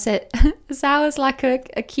Azawa said, Azawa's like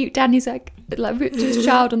a cute dad. He's like ripped his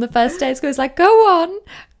child on the first day. So he's like, go on,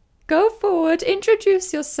 go forward,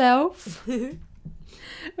 introduce yourself.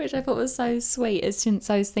 Which I thought was so sweet, as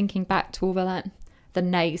Shinso's thinking back to all the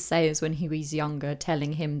naysayers when he was younger,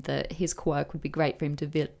 telling him that his quirk would be great for him to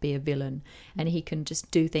be a villain, and he can just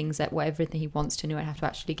do things at whatever he wants to, and he won't have to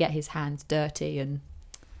actually get his hands dirty and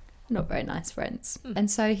not very nice friends. And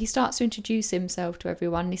so he starts to introduce himself to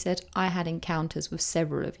everyone, and he said, I had encounters with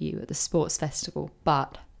several of you at the sports festival,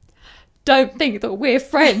 but don't think that we're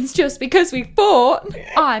friends just because we fought.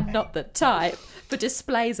 I'm not the type for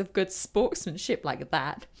displays of good sportsmanship like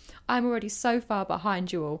that. I'm already so far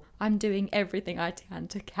behind you all. I'm doing everything I can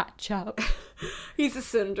to catch up. He's a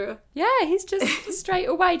Syndra. Yeah, he's just straight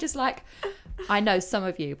away just like, I know some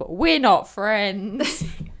of you, but we're not friends.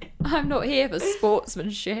 I'm not here for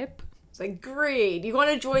sportsmanship. It's like, great, you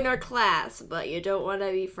want to join our class, but you don't want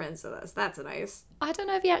to be friends with us. That's nice. I don't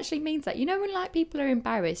know if he actually means that. You know when like people are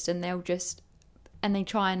embarrassed and they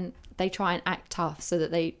try and act tough so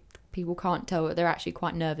that people can't tell that they're actually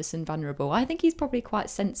quite nervous and vulnerable. I think he's probably quite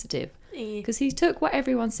sensitive because he took what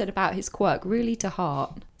everyone said about his quirk really to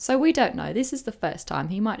heart. So we don't know. This is the first time.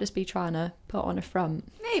 He might just be trying to put on a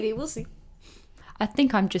front. Maybe, we'll see. I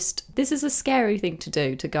think this is a scary thing to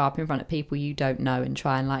do, to go up in front of people you don't know and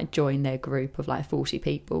try and like join their group of like 40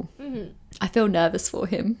 people. I feel nervous for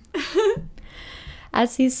him.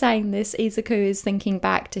 As he's saying this, Izuku is thinking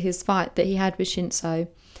back to his fight that he had with Shinso,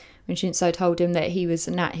 when Shinso told him that he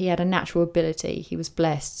had a natural ability, he was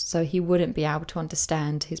blessed, so he wouldn't be able to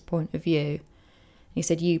understand his point of view. He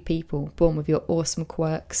said, you people, born with your awesome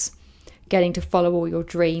quirks, getting to follow all your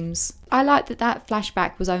dreams. I like that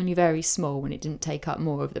flashback was only very small when it didn't take up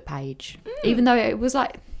more of the page, even though it was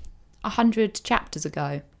like 100 chapters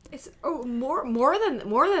ago. It's more than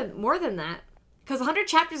that, because 100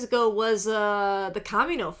 chapters ago was the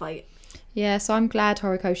Kamino fight. Yeah, so I'm glad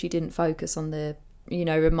Horikoshi didn't focus on the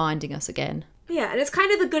reminding us again. Yeah, and it's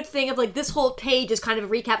kind of a good thing of, like, this whole page is kind of a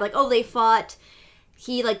recap, like, oh, they fought,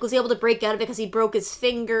 he, like, was able to break out of it because he broke his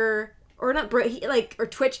finger, or not break, he, like, or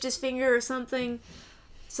twitched his finger or something.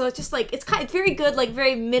 So it's just, like, it's very good, like,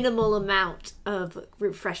 very minimal amount of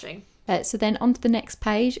refreshing. So then on to the next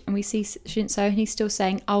page, and we see Shinso, and he's still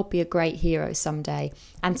saying, I'll be a great hero someday,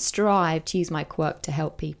 and strive to use my quirk to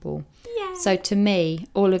help people. Yeah. So to me,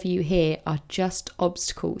 all of you here are just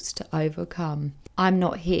obstacles to overcome. I'm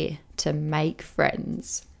not here to make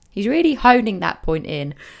friends. He's really honing that point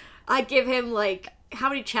in. I give him, like, how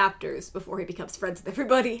many chapters before he becomes friends with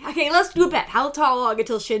everybody? Okay, let's do a bet. How long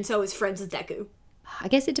until Shinso is friends with Deku? I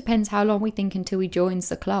guess it depends how long we think until he joins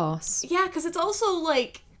the class. Yeah, because it's also,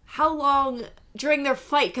 like, how long during their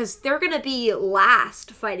fight, because they're going to be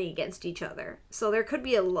last fighting against each other. So there could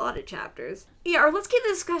be a lot of chapters. Yeah, or let's keep the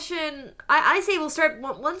discussion. I say we'll start,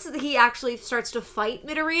 once he actually starts to fight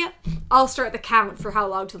Midoriya, I'll start the count for how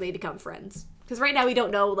long till they become friends. Because right now we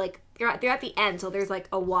don't know, like, they're at the end, so there's, like,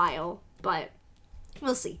 a while. But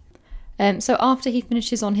we'll see. So after he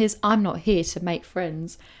finishes on his I'm not here to make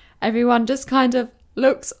friends, everyone just kind of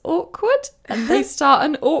looks awkward, and they start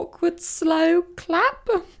an awkward slow clap.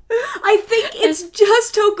 I think it's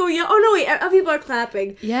just Tokuya. Oh no, wait, other people are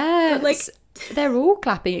clapping. Yeah, but, like, they're all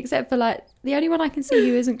clapping except for, like, the only one I can see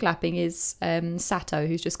who isn't clapping is Sato,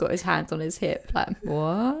 who's just got his hands on his hip. Like,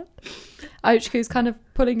 what? Ochiku's kind of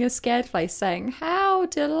pulling a scared face, saying, "How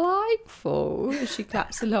delightful!" as she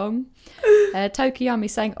claps along.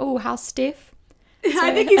 Tokuyami's saying, "Oh, how stiff."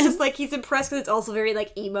 I think he's just, like, he's impressed because it's also very,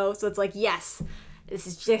 like, emo, so it's like, yes, this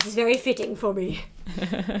is very fitting for me.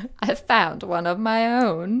 I found one of my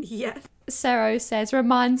own. Yes. Sero says,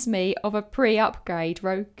 reminds me of a pre-upgrade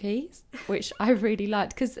Roki, which I really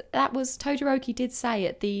liked, because that was, Todoroki did say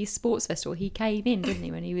at the sports festival, he came in, didn't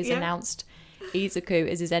he, when he was announced Izuku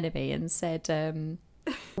as his enemy, and said,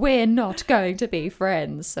 we're not going to be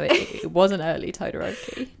friends. So it was an early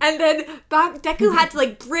Todoroki. And then Deku had to,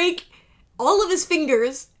 like, break all of his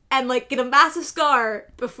fingers and, like, get a massive scar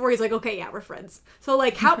before he's like, okay, yeah, we're friends. So,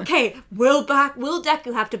 like, will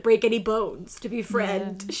Deku have to break any bones to be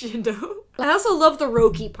friend Shindo? I also love the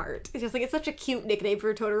Roki part. It's just, like, it's such a cute nickname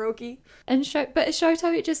for Todoroki. And but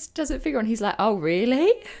Shoto, it just doesn't figure on. He's like, oh,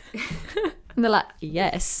 really? And they're like,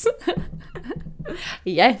 yes.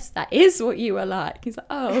 Yes, that is what you were like. He's like,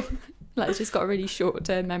 oh. Like, he's just got a really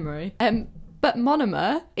short-term memory. But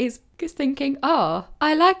Monoma is thinking, oh,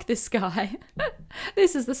 I like this guy.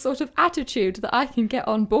 This is the sort of attitude that I can get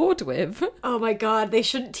on board with. Oh my god, they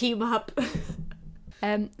shouldn't team up.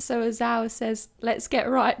 So Ozawa says, let's get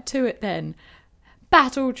right to it then.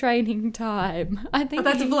 Battle training time. I think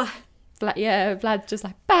that's Vlad. Vlad's just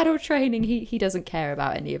like, battle training. He doesn't care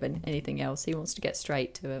about anything else. He wants to get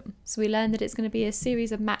straight to it. So we learn that it's going to be a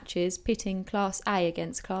series of matches pitting Class A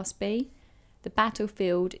against Class B. The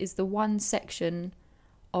battlefield is the one section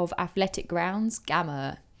of athletic grounds,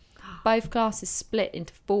 Gamma. Both classes split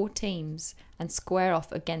into 4 teams and square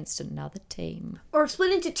off against another team. Or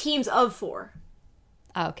split into teams of 4.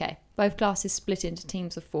 Oh, okay. Both classes split into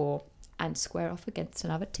teams of 4 and square off against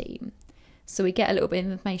another team. So we get a little bit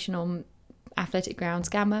of information on athletic grounds,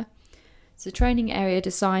 Gamma. It's a training area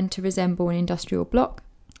designed to resemble an industrial block,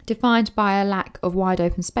 defined by a lack of wide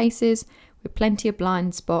open spaces, with plenty of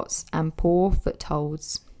blind spots and poor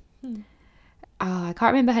footholds. I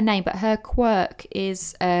can't remember her name, but her quirk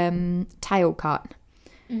is tail cut.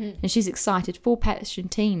 Mm-hmm. And she's excited. 4 passion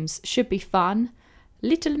teams should be fun.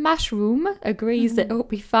 Little Mushroom agrees that it'll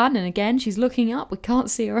be fun. And again, she's looking up. We can't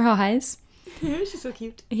see her eyes. She's so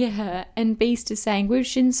cute. Yeah. And Beast is saying, with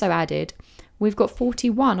Shinso added, we've got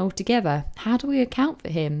 41 altogether. How do we account for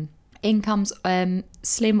him? In comes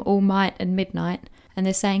Slim, All Might and Midnight. And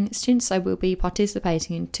they're saying Shinso will be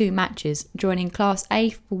participating in 2 matches, joining Class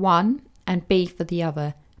A for one and B for the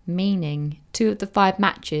other, meaning 2 of the 5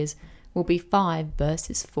 matches will be 5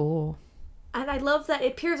 versus 4. And I love that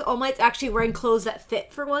it appears All Might's actually wearing clothes that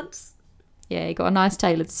fit for once. Yeah, he got a nice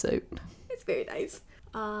tailored suit. It's very nice.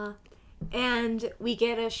 And we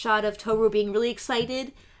get a shot of Toru being really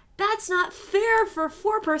excited. That's not fair for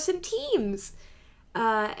 4-person teams.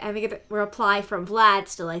 And we get a reply from Vlad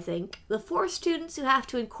still, I think. The 4 students who have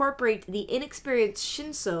to incorporate the inexperienced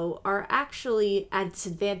Shinso are actually at a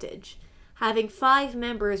disadvantage. Having 5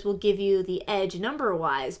 members will give you the edge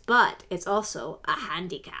number-wise, but it's also a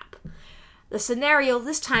handicap. The scenario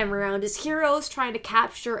this time around is heroes trying to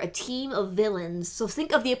capture a team of villains. So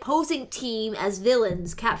think of the opposing team as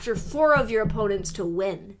villains. Capture 4 of your opponents to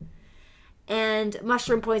win. And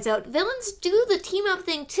Mushroom points out, villains do the team-up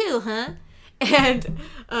thing too, huh? And,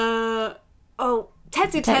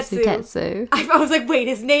 Tetsu Tetsu Tetsu. Tetsu. I was like, wait,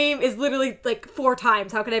 his name is literally like 4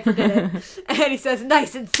 times. How can I forget it? And he says,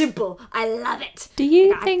 nice and simple. I love it. Do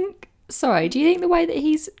you think the way that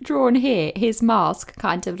he's drawn here, his mask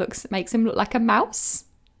kind of makes him look like a mouse?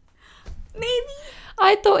 Maybe.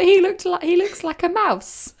 I thought he looks like a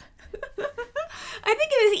mouse. I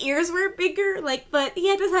think if his ears were bigger, but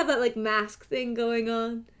he does have that mask thing going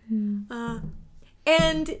on.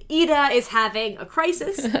 And Ida is having a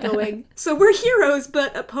crisis going. So we're heroes,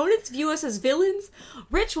 but opponents view us as villains.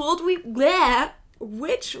 Which role do we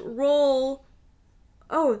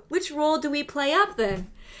play up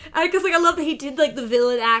then? Because I love that he did the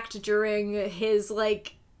villain act during his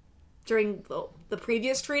during the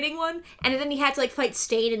previous training one, and then he had to fight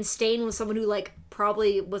Stain, and Stain was someone who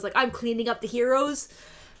probably was I'm cleaning up the heroes.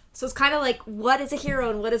 So it's kind of what is a hero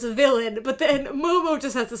and what is a villain? But then Momo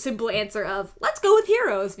just has the simple answer of, let's go with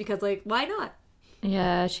heroes, because, why not?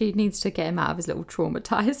 Yeah, she needs to get him out of his little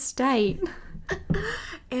traumatized state.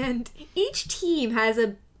 And each team's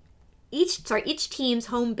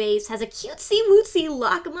home base has a cutesy-wootsy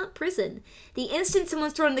lock-em-up prison. The instant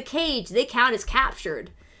someone's thrown in the cage, they count as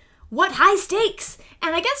captured. What high stakes!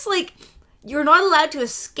 And I guess, you're not allowed to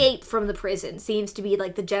escape from the prison, seems to be,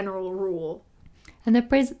 the general rule. And the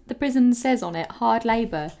prison says on it, hard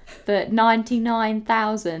labour for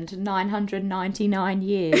 99,999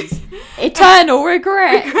 years. Eternal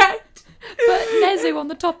regret. But Nezu on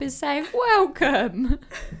the top is saying, welcome.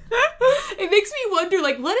 It makes me wonder,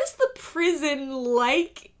 what is the prison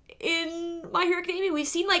like in My Hero Academia? We've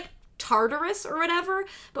seen, Tartarus or whatever,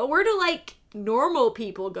 but where do, normal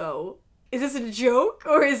people go? Is this a joke?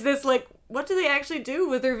 Or is this, what do they actually do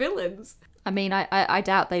with their villains? I mean, I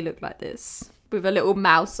doubt they look like this. With a little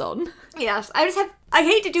mouse on. Yes, I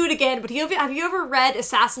hate to do it again, but have you ever read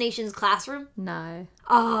Assassination's Classroom? No.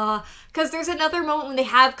 Because there's another moment when they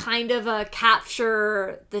have kind of a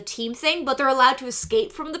capture the team thing, but they're allowed to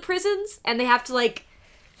escape from the prisons, and they have to,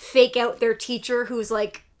 fake out their teacher who's,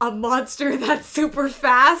 a monster that's super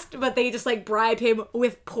fast, but they just, bribe him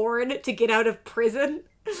with porn to get out of prison.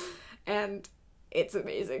 And it's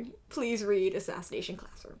amazing. Please read Assassination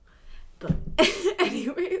Classroom. But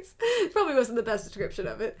anyways, probably wasn't the best description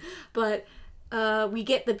of it. But we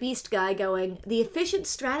get the beast guy going, the efficient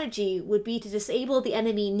strategy would be to disable the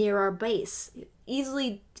enemy near our base.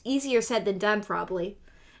 Easier said than done, probably.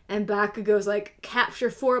 And Baku goes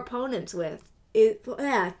capture 4 opponents sorry,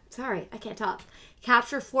 I can't talk.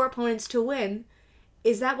 Capture 4 opponents to win.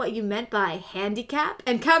 Is that what you meant by handicap?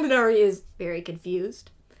 And Kaminari is very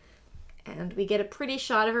confused. And we get a pretty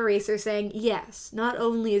shot of Eraser saying, yes, not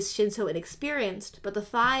only is Shinso inexperienced, but the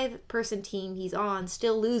 5-person team he's on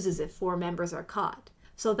still loses if 4 members are caught.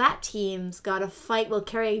 So that team's gotta fight while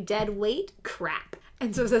carrying dead weight? Crap.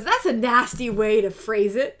 And so it says, that's a nasty way to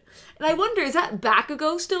phrase it. And I wonder, is that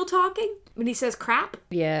Bakugo still talking when he says crap?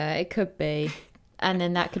 Yeah, it could be. And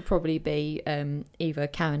then that could probably be either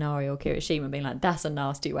Kaminari or Kirishima being that's a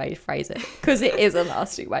nasty way to phrase it. Because it is a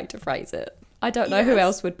nasty way to phrase it. I don't know who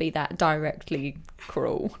else would be that directly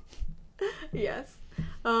cruel. Yes.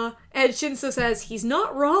 And Shinso says he's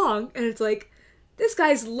not wrong. And it's this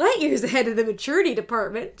guy's light years ahead of the maturity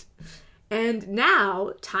department. And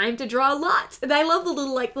now, time to draw lots. And I love the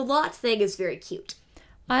little, the lots thing is very cute.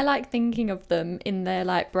 I like thinking of them in their,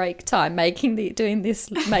 break time, making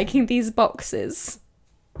these boxes.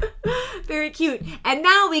 Very cute. And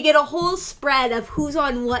now we get a whole spread of who's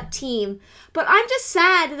on what team. But I'm just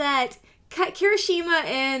sad that Kirishima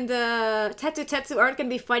and Tetsu aren't going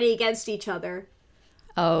to be fighting against each other.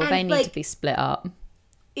 Oh, and they need to be split up.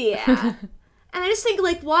 Yeah. And I just think,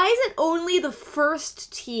 why is it only the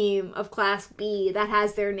first team of Class B that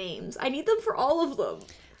has their names? I need them for all of them.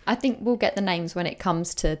 I think we'll get the names when it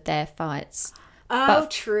comes to their fights. Oh, but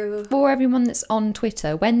true. For everyone that's on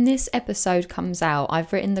Twitter, when this episode comes out,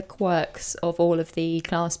 I've written the quirks of all of the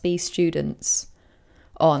Class B students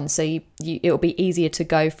on, so it'll be easier to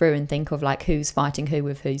go through and think of who's fighting who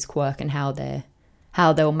with whose quirk and how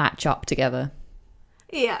they'll match up together.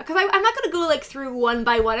 Yeah, because I'm not going to go through one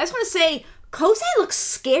by one. I just want to say Kosei looks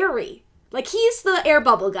scary. He's the air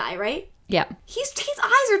bubble guy, right? Yeah. His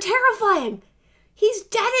eyes are terrifying. He's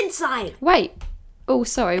dead inside. Wait. Oh,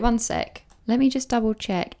 sorry, one sec. Let me just double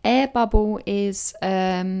check. Air bubble is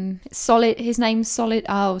solid. His name's Solid.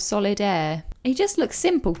 Oh, Solid Air. He just looks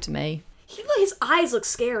simple to me. His eyes look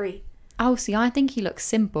scary. Oh, see, I think he looks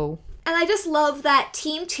simple. And I just love that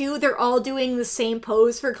Team 2, they're all doing the same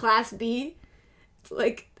pose for Class B. It's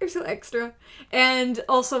they're so extra. And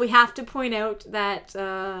also we have to point out that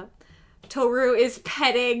Toru is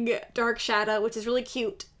petting Dark Shadow, which is really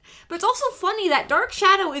cute. But it's also funny that Dark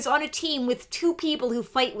Shadow is on a team with 2 people who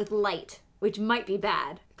fight with light. which might be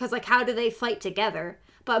bad. Because, like, how do they fight together?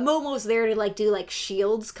 But Momo's there to, like, do, like,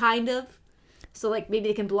 shields, kind of. So, like, maybe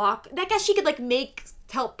they can block. I guess she could, like,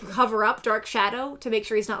 help cover up Dark Shadow to make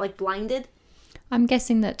sure he's not, like, blinded. I'm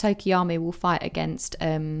guessing that Tokiyami will fight against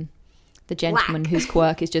the gentleman whose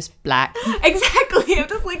quirk is just black. Exactly. I'm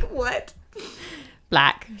just like, what?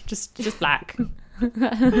 Black. Just black.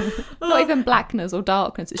 Not even blackness or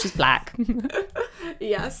darkness, it's just black.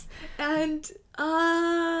 Yes. And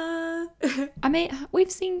I mean,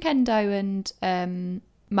 we've seen Kendo and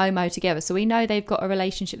Momo together, so we know they've got a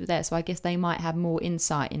relationship there, so I guess they might have more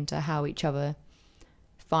insight into how each other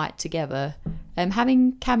fight together.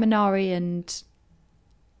 Having Kaminari and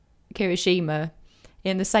Kirishima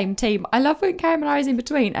in the same team, I love when Kaminari's in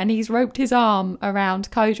between and he's roped his arm around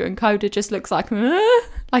Koda and Koda just looks like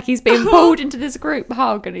he's being pulled into this group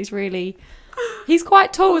hug, and he's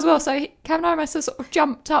quite tall as well, so Kaminari must have sort of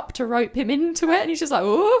jumped up to rope him into it, and he's just like,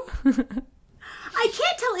 oh. I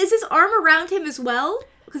can't tell, is his arm around him as well?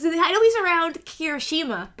 Because I know he's around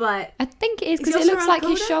Kirishima, but I think it is because it looks like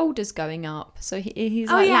his shoulder's going up, so he's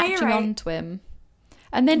latching onto him.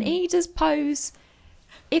 And then Ida's pose,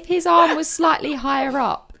 if his arm was slightly higher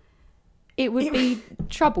up, it would be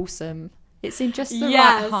troublesome. It's in just the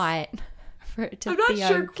right height for it to be okay.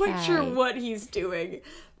 I'm not quite sure what he's doing.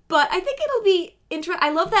 But I think it'll be interesting.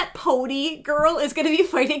 I love that Pony girl is going to be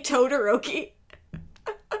fighting Todoroki.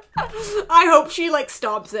 I hope she, like,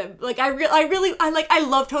 stomps him. Like, I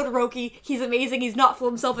love Todoroki. He's amazing. He's not full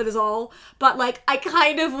of himself at all. But, like, I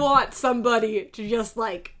kind of want somebody to just,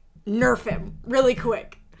 like, nerf him really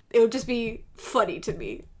quick. It would just be funny to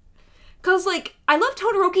me. Because, like, I love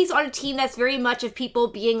Todoroki's on a team that's very much of people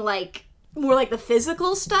being, like, more like the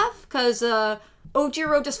physical stuff. Because,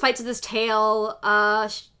 Ojiro just fights with his tail.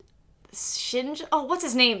 Shinjo? Oh, what's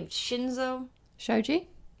his name? Shinzo? Shoji,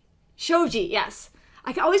 yes.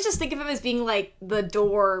 I can always just think of him as being, like, the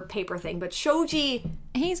door paper thing. But Shoji...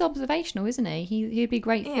 He's observational, isn't he? He'd be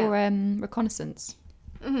great for reconnaissance.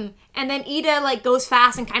 Mm-hmm. And then Ida, like, goes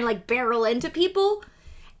fast and kind of, like, barrel into people.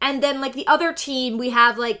 And then, like, the other team, we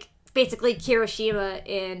have, like, basically Kirishima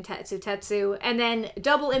in Tetsu. And then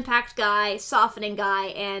double impact guy, softening guy,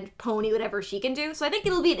 and Pony, whatever she can do. So I think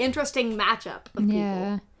it'll be an interesting matchup of people.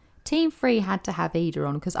 Yeah. Team 3 had to have Ida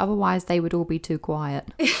on, because otherwise they would all be too quiet.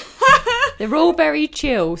 They're all very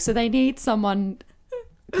chill, so they need someone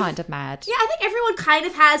kind of mad. Yeah, I think everyone kind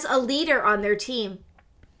of has a leader on their team.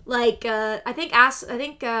 Like, I think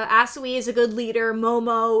Asui is a good leader.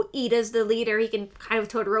 Momo, Ida's the leader. He can kind of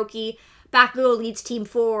Todoroki. Bakugo leads Team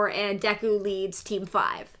 4, and Deku leads Team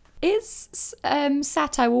 5. Is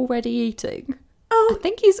Sato already eating? Oh, I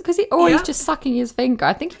think he's just sucking his finger.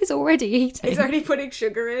 I think he's already eating. He's already putting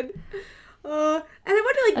sugar in. And I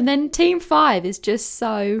wonder, like... And then Team 5 is just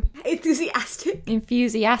so...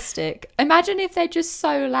 Enthusiastic. Imagine if they're just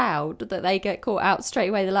so loud that they get caught out straight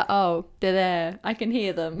away. They're like, oh, they're there. I can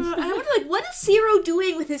hear them. I wonder, like, what is Zero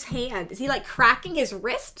doing with his hand? Is he, like, cracking his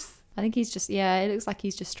wrists? I think he's just... Yeah, it looks like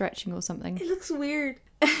he's just stretching or something. It looks weird.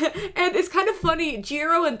 And it's kind of funny.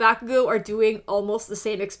 Jiro and Bakugo are doing almost the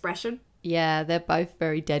same expression. Yeah, they're both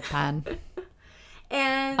very deadpan.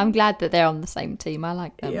 And I'm glad that they're on the same team. I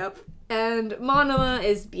like them. Yep. And Monoma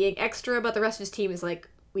is being extra, but the rest of his team is like,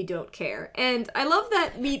 we don't care. And I love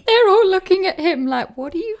that they're all looking at him like,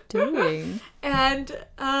 what are you doing? And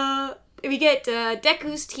we get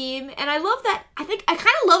Deku's team, and I love that. I kind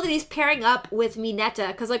of love that he's pairing up with Mineta,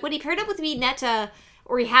 because, like, when he paired up with Mineta,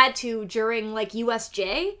 or he had to during, like,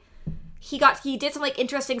 USJ, he did some, like,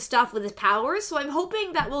 interesting stuff with his powers, so I'm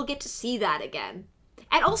hoping that we'll get to see that again.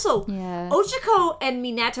 And also, Ochako and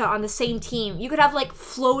Mineta on the same team, you could have, like,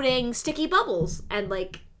 floating sticky bubbles and,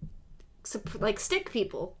 like stick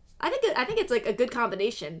people. I think it's, like, a good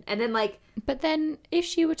combination. And then, like... But then, if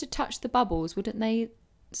she were to touch the bubbles, wouldn't they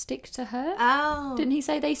stick to her? Oh. Didn't he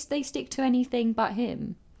say they stick to anything but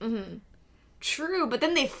him? Mm-hmm. True, but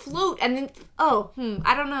then they float, and then...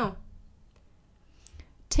 I don't know.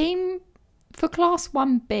 For Class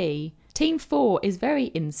 1B... Team 4 is very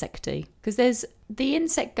insecty, because there's the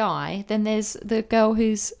insect guy, then there's the girl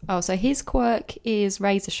who's... so his quirk is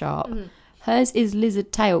razor sharp, hers is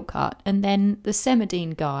lizard tail cut, and then the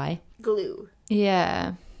Semidine guy... Glue.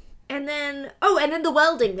 Yeah. And then the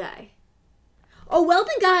welding guy. Oh,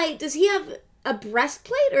 welding guy, does he have a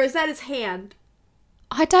breastplate, or is that his hand?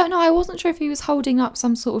 I don't know, I wasn't sure if he was holding up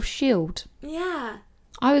some sort of shield. Yeah.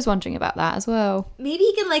 I was wondering about that as well. Maybe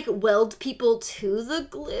he can, like, weld people to the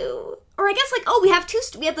glue. Or I guess, like, we have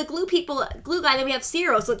we have the glue guy, then we have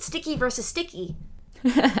Zero, so it's sticky versus sticky.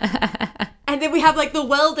 And then we have, like, the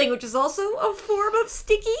welding, which is also a form of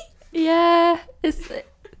sticky. Yeah, it's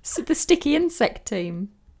the sticky insect team.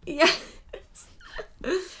 Yeah.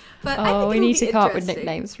 But I think we it'll need be to come up with interesting.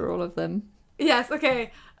 nicknames for all of them. Yes,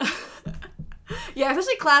 okay. Yeah,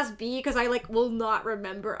 especially Class B, because I, will not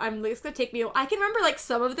remember. It's gonna take me... I can remember,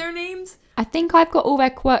 some of their names. I think I've got all their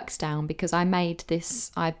quirks down because I made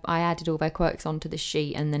this... I added all their quirks onto the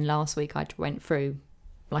sheet, and then last week I went through,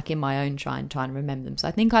 in my own trying to remember them. So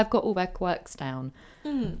I think I've got all their quirks down.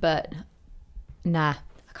 But, nah,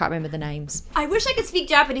 I can't remember the names. I wish I could speak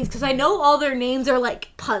Japanese, because I know all their names are,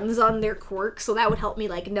 puns on their quirks, so that would help me,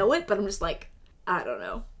 know it, but I'm just I don't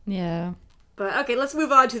know. Yeah. But, okay, let's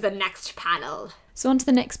move on to the next panel. So on to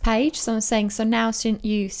the next page. So I'm saying, so now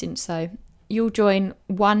you'll join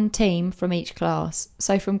one team from each class.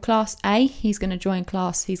 So from Class A, he's going to join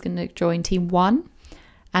Team 1.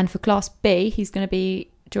 And for Class B, he's going to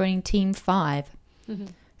be joining Team 5. Mm-hmm.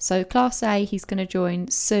 So Class A, he's going to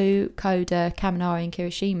join Sue, Koda, Kaminari and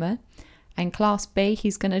Kirishima. And Class B,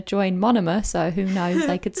 he's going to join Monoma, so who knows,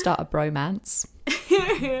 they could start a bromance.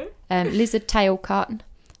 Lizard Tail Cut,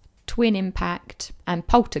 Twin Impact and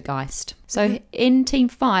Poltergeist. So in Team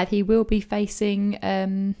 5, he will be facing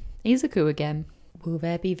Izuku again. Will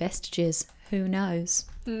there be vestiges? Who knows?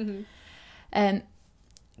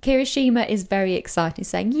 Kirishima is very excited. He's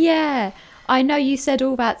saying, yeah, I know you said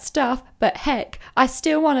all that stuff, but heck, I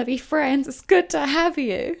still want to be friends. It's good to have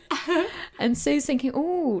you. And Sue's thinking,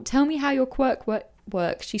 oh, tell me how your quirk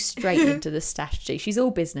works. She's straight into the strategy. She's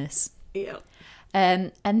all business. Yeah.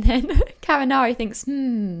 And then Kaminari thinks,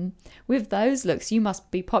 with those looks, you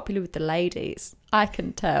must be popular with the ladies. I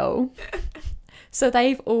can tell. So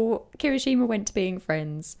Kirishima went to being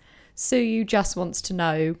friends. Suyu just wants to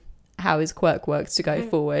know how his quirk works to go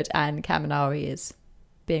forward, and Kaminari is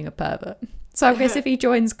being a pervert. So I guess if he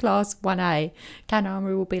joins Class 1A,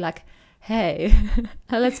 Kaminari will be like, hey,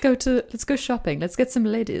 let's go shopping. Let's get some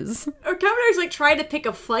ladies. Or Kaminari's trying to pick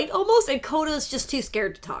a fight almost, and Koda's just too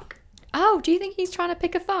scared to talk. Oh, do you think he's trying to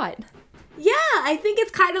pick a fight? Yeah, I think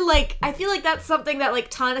it's kind of I feel like that's something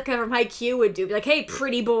that Tanaka from Haikyuu would do. Be like, hey,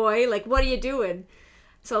 pretty boy, what are you doing?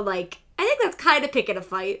 So I think that's kind of picking a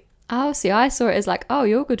fight. Oh, see, I saw it as oh,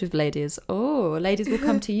 you're good with ladies. Oh, ladies will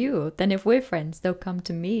come to you. Then if we're friends, they'll come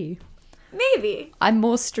to me. Maybe. I'm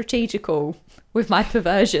more strategical with my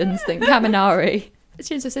perversions than Kaminari.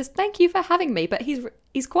 Shinzo says, thank you for having me, but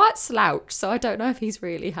he's quite slouched, so I don't know if he's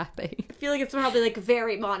really happy. I feel like it's probably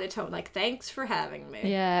very monotone, thanks for having me.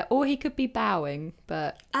 Yeah, or he could be bowing,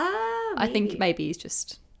 but I think maybe he's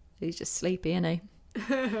just sleepy, isn't he?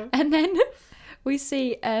 And then we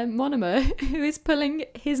see Monoma, who is pulling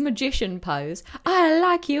his magician pose. I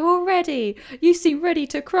like you already. You seem ready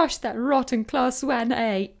to crush that rotten Class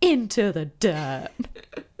 1A into the dirt.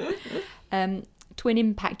 Twin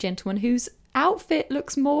Impact Gentleman, whose outfit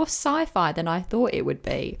looks more sci-fi than I thought it would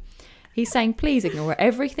be. He's saying, please ignore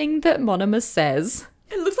everything that Monoma says.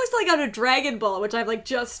 It looks like on a Dragon Ball, which I've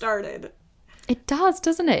just started. It does,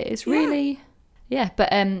 doesn't it? It's really... Yeah,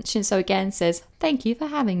 but Shinso again says, thank you for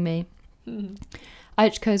having me.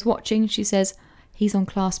 Ochiko's watching. She says, he's on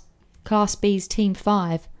Class B's Team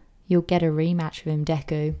 5. You'll get a rematch with him,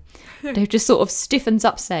 Deku. Dave just sort of stiffens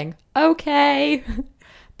up saying, okay.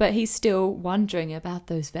 But he's still wondering about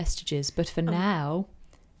those vestiges. But for now,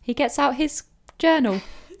 he gets out his journal,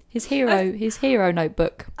 his hero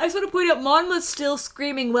notebook. I just want to point out, Monma's still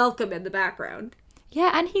screaming welcome in the background.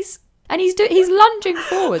 Yeah, and he's lunging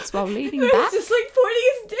forwards while leaning back. He's just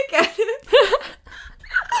pointing his dick at it.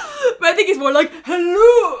 But I think he's more like,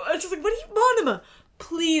 hello. It's just what are you, Monoma?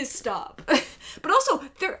 Please stop. But also,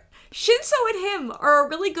 Shinso and him are a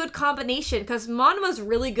really good combination because Monoma's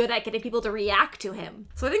really good at getting people to react to him.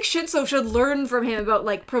 So I think Shinso should learn from him about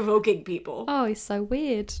provoking people. Oh, he's so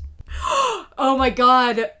weird. Oh my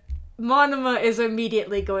god. Monoma is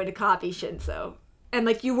immediately going to copy Shinso. And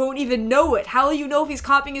you won't even know it. How will you know if he's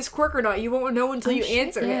copying his quirk or not? You won't know until you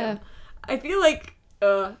answer him. I feel like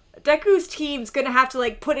Deku's team's gonna have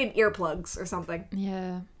to put in earplugs or something.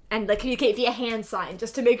 Yeah. And communicate via hand sign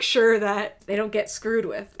just to make sure that they don't get screwed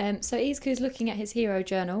with. So Izuku's looking at his hero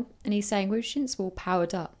journal and he's saying, with Shinso all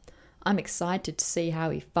powered up, I'm excited to see how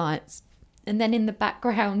he fights. And then in the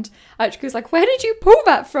background, Ochiko's like, where did you pull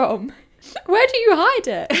that from? Where do you hide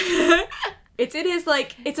it? It's in his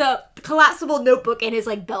it's a collapsible notebook in his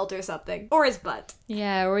belt or something, or his butt.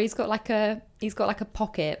 Yeah, or he's got a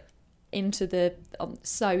pocket into the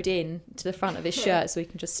sewed in to the front of his shirt, so he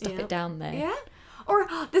can just stuff it down there. Yeah. Or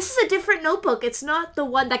this is a different notebook. It's not the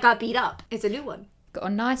one that got beat up. It's a new one. Got a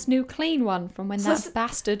nice new clean one from when that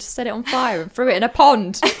bastard set it on fire and threw it in a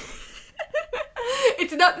pond.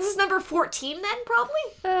 It's not. This is number 14 then,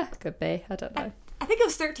 probably. Could be. I don't know. I think it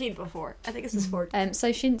was 13 before. I think this is 14.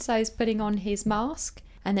 So Shinso's putting on his mask,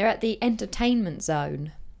 and they're at the entertainment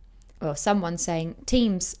zone. Well, someone saying,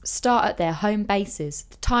 teams start at their home bases.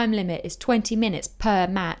 The time limit is 20 minutes per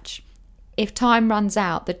match. If time runs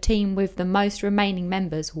out, the team with the most remaining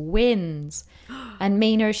members wins. And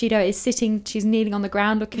Mina Ishido is sitting, she's kneeling on the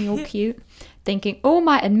ground looking all cute, thinking, All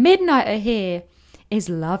Might and Midnight are here. Is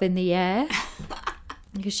love in the air?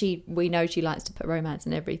 Because we know she likes to put romance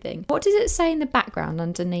in everything. What does it say in the background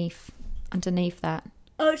underneath that?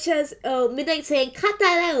 Oh, it says, Midnight saying, cut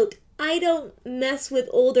that out. I don't mess with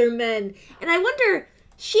older men. And I wonder,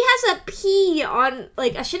 she has a P on,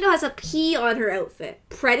 like, Ashindo has a P on her outfit.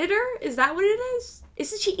 Predator? Is that what it is?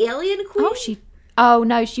 Isn't she Alien Queen? Oh,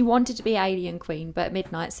 no, she wanted to be Alien Queen, but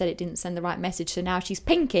Midnight said it didn't send the right message, so now she's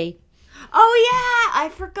Pinky. Oh, yeah, I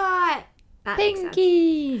forgot. That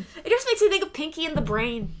Pinky! It just makes me think of Pinky in the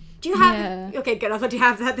Brain. Do you have... Yeah. Okay, good. I thought you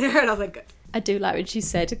have that there, and I was like, good. I do like when she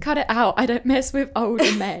said, cut it out, I don't mess with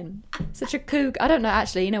older men. Such a cougar. I don't know,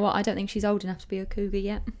 actually, you know what? I don't think she's old enough to be a cougar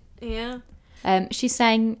yet. Yeah. She's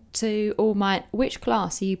saying to All Might, which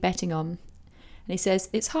class are you betting on? And he says,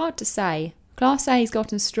 it's hard to say. Class A's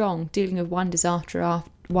gotten strong, dealing with one disaster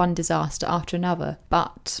after another.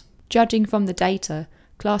 But, judging from the data,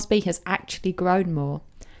 Class B has actually grown more.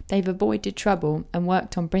 They've avoided trouble and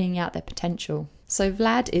worked on bringing out their potential. So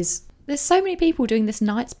Vlad is... There's so many people doing this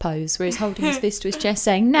knight's pose where he's holding his fist to his chest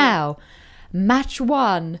saying, now, match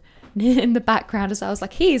 1. In the background as I was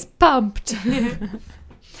like, he's pumped.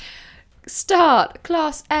 Start,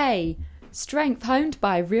 Class A. Strength honed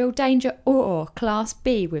by real danger, or Class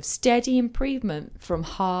B with steady improvement from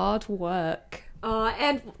hard work.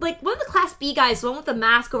 And like one of the Class B guys, the one with the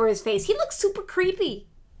mask over his face, he looks super creepy.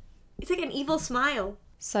 It's like an evil smile.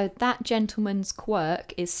 So that gentleman's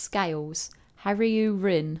quirk is scales. Haryu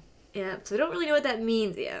Rin. Yeah, so I don't really know what that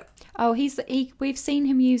means yet. Oh, we've seen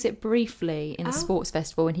him use it briefly in the sports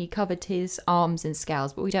festival, and he covered his arms in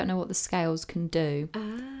scales, but we don't know what the scales can do.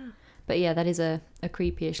 But yeah, that is a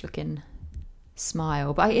creepy-ish looking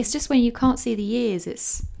smile. But it's just when you can't see the ears,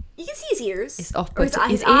 you can see his ears. It's off-putting.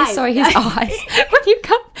 His eyes. Sorry, his eyes. When you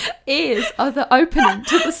can't... Ears are the opening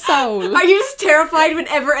to the soul. Are you just terrified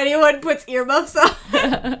whenever anyone puts earmuffs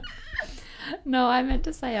on? No, I meant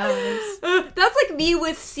to say eyes. That's like me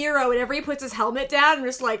with Zero whenever he puts his helmet down. I'm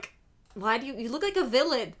just like, why do you look like a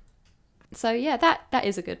villain? So yeah, that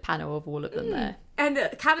is a good panel of all of them there. And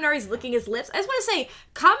Kaminari's licking his lips. I just want to say,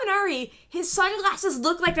 Kaminari, his sunglasses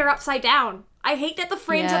look like they're upside down. I hate that the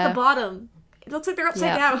frame's at the bottom. It looks like they're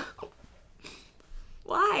upside down.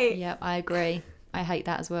 Why? Yep, I agree. I hate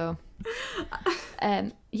that as well.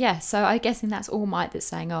 Yeah, so I'm guessing that's All Might that's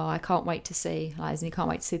saying, I can't wait to see. Like, he can't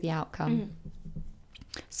wait to see the outcome.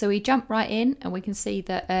 So we jump right in and we can see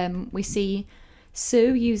that we see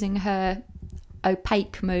Sue using her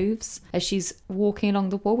opaque moves as she's walking along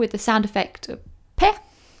the wall with the sound effect of peh.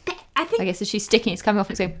 I guess as she's sticking, it's coming off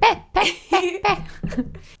and it's going peh, peh, peh, peh.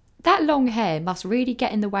 That long hair must really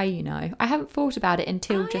get in the way, you know. I haven't thought about it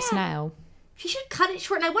until just now. She should cut it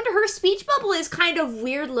short. And I wonder, her speech bubble is kind of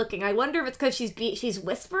weird looking. I wonder if it's because she's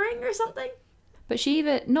whispering or something. But she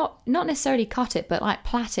either not necessarily cut it, but like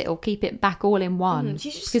plait it or keep it back all in one.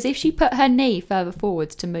 Because if she put her knee further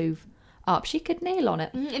forwards to move up, she could kneel on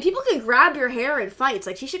it. And people could grab your hair in fights.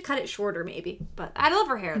 Like, she should cut it shorter maybe. But I love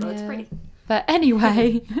her hair though. It's pretty. But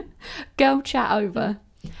anyway, girl chat over.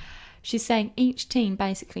 She's saying each team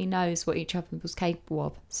basically knows what each other was capable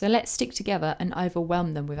of. So let's stick together and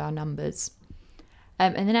overwhelm them with our numbers.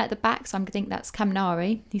 And then at the back, so I think that's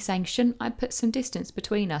Kaminari. He's saying, shouldn't I put some distance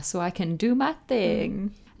between us so I can do my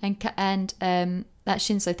thing? And that's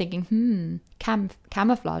Shinso thinking,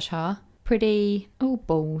 camouflage, huh? Pretty,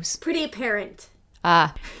 balls. Pretty apparent.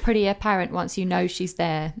 Pretty apparent once you know she's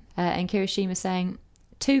there. And Kirishima saying,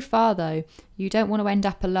 too far though. You don't want to end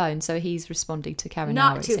up alone. So he's responding to Kaminari.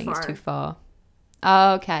 Not too saying far. It's too far.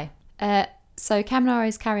 Oh, okay. So Kaminari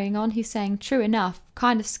is carrying on. He's saying, true enough,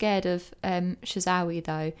 kind of scared of Shizawi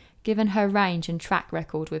though, given her range and track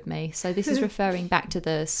record with me. So this is referring back to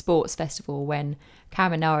the sports festival when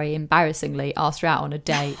Kaminari embarrassingly asked her out on a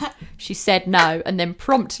date. She said no and then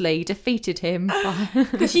promptly defeated him.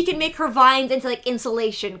 Because she can make her vines into like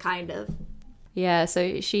insulation, kind of. Yeah, so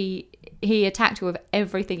he attacked her with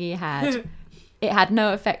everything he had. It had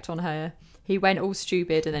no effect on her. He went all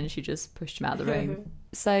stupid and then she just pushed him out of the room.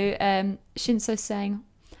 So Shinso's saying,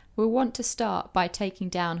 we'll want to start by taking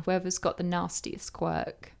down whoever's got the nastiest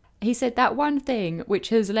quirk. He said that one thing which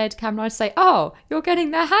has led Kaminari to say, oh, you're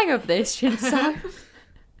getting the hang of this, Shinso.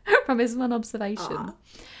 From his one observation. Aww.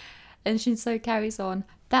 And Shinso carries on,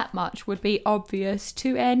 that much would be obvious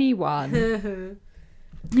to anyone.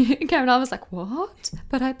 Kaminari was like, what?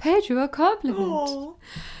 But I paid you a compliment.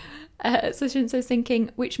 So Shinso's thinking,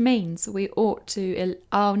 which means we ought to...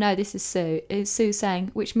 oh, no, this is Sue. It's Sue saying,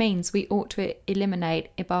 which means we ought to eliminate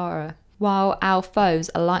Ibarra, while our foes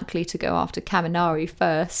are likely to go after Kaminari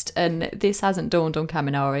first. And this hasn't dawned on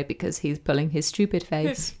Kaminari because he's pulling his stupid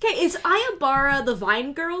face. Okay, is Ayabara the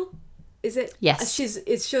Vine Girl? Is it? Yes.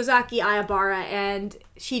 It's Shozaki Ayabara, and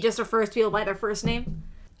she just refers to people by their first name?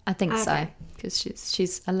 I think Okay. so, because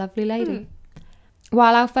she's a lovely lady.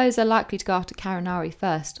 While our foes are likely to go after Kaminari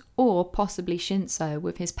first, or possibly Shinso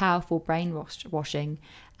with his powerful brainwashing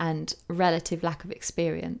and relative lack of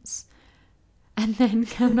experience. And then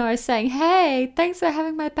Kaminari's saying, hey, thanks for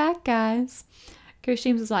having my back, guys.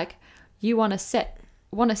 Kirishima's like, you want to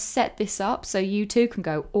set this up so you two can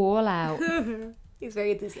go all out. He's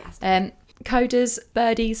very enthusiastic. Koda's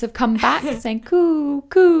birdies have come back saying, coo,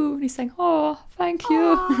 coo. And he's saying, oh, thank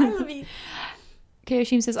you. Aw, I love you.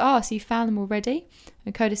 Kirishima says, so you found them already?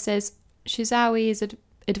 And Koda says, Shizawi is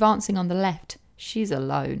advancing on the left. She's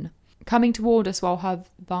alone. Coming toward us while her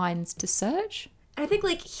vines to search? I think,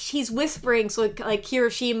 like, he's whispering, so, like,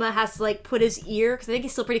 Kirishima has to, like, put his ear, because I think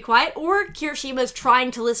he's still pretty quiet, or Kirishima's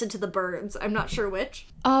trying to listen to the birds. I'm not sure which.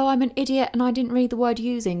 Oh, I'm an idiot and I didn't read the word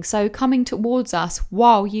using, so coming towards us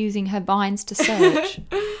while using her vines to search.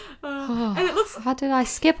 And it looks... How did I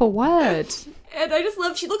skip a word? And I just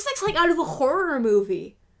love... She looks like something out of a horror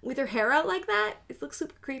movie. With her hair out like that. It looks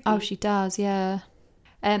super creepy. Oh, she does, yeah.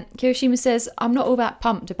 Kirishima says, I'm not all that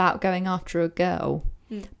pumped about going after a girl.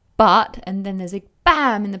 But, and then there's a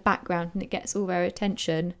bam in the background and it gets all their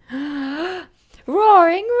attention.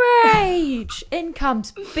 Roaring rage! In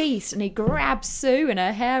comes Beast and he grabs Sue and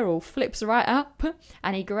her hair all flips right up.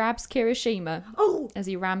 And he grabs Kirishima as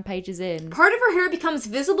he rampages in. Part of her hair becomes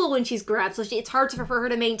visible when she's grabbed, so it's hard for her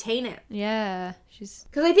to maintain it. Yeah, she's...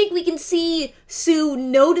 Because I think we can see Sue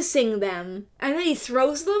noticing them, and then he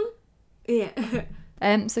throws them. Yeah.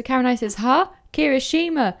 So Karanai says,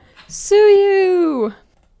 Kirishima, Suyu!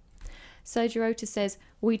 Sojirota says,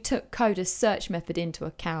 we took Koda's search method into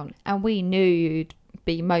account, and we knew you'd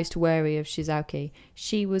be most wary of Shizuki.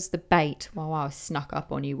 She was the bait while I snuck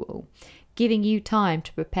up on you all. Giving you time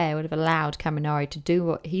to prepare would have allowed Kaminari to do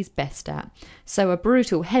what he's best at. So a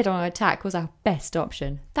brutal head-on attack was our best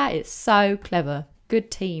option. That is so clever. Good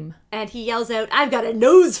team. And he yells out, I've got a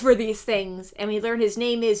nose for these things. And we learn his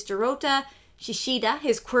name is Jirota Shishida.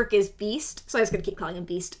 His quirk is Beast. So I was going to keep calling him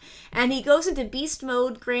Beast. And he goes into Beast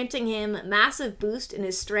mode, granting him massive boost in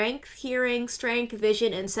his strength, hearing, strength,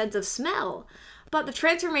 vision, and sense of smell. But the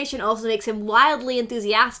transformation also makes him wildly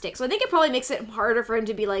enthusiastic. So I think it probably makes it harder for him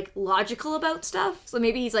to be, like, logical about stuff. So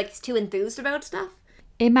maybe he's, like, too enthused about stuff.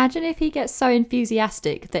 Imagine if he gets so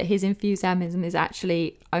enthusiastic that his enthusiasm is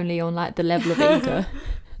actually only on, like, the level of Ida.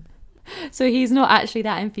 So he's not actually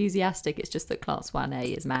that enthusiastic, it's just that Class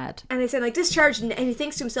 1A is mad. And they said, like, discharge, and he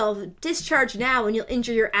thinks to himself, discharge now and you'll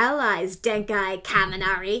injure your allies, Denkai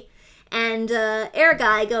Kaminari. And Air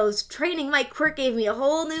Guy goes, training my quirk gave me a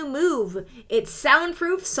whole new move. It's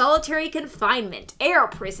soundproof solitary confinement, air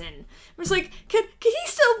prison. We're just like, can he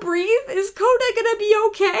still breathe? Is Koda gonna be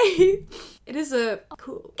okay? It is a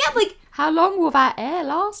cool. Yeah, like, how long will that air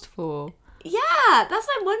last for? Yeah, that's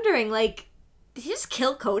what I'm wondering. Like, did he just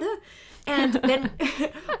kill Koda? And then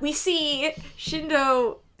we see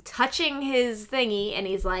Shindo touching his thingy, and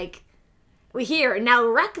he's like, we're here, now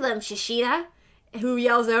wreck them, Shishida. Who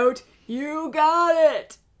yells out, you got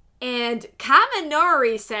it! And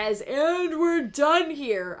Kaminari says, and we're done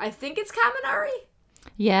here. I think it's Kaminari?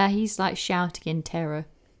 Yeah, he's like shouting in terror.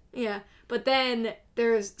 Yeah, but then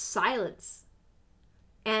there's silence.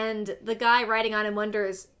 And the guy writing on him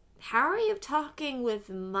wonders, how are you talking with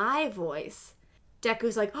my voice?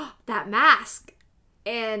 Deku's like, oh, that mask.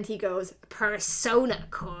 And he goes, Persona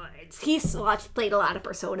chords. He's played a lot of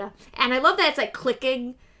Persona. And I love that it's like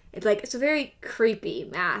clicking. It's like, it's a very creepy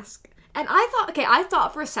mask. And I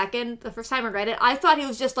thought for a second, the first time I read it, I thought he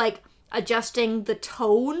was just like adjusting the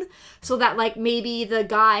tone so that like maybe the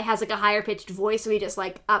guy has like a higher pitched voice, so he just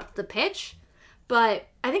like upped the pitch. But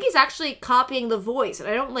I think he's actually copying the voice. And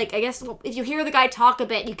I don't like, I guess if you hear the guy talk a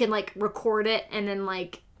bit, you can like record it and then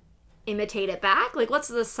like imitate it back. Like, what's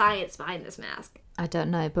the science behind this mask? I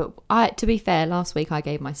don't know, but to be fair, last week I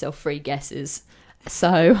gave myself 3 guesses.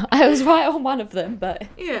 So I was right on one of them, but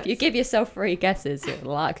yes. If you give yourself 3 guesses, you're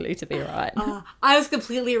likely to be right. I was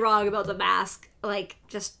completely wrong about the mask, like,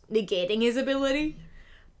 just negating his ability.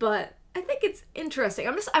 But I think it's interesting.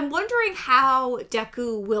 I'm wondering how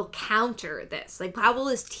Deku will counter this. Like, how will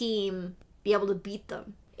his team be able to beat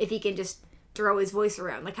them if he can just throw his voice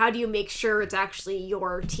around? Like, how do you make sure it's actually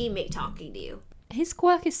your teammate talking to you? His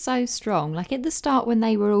quirk is so strong. Like, at the start when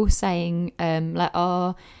they were all saying,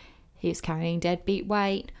 he was carrying deadbeat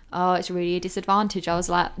weight. oh, it's really a disadvantage. I was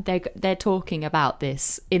like, they're talking about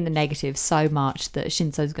this in the negative so much that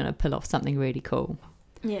Shinso's going to pull off something really cool.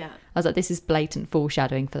 Yeah. I was like, this is blatant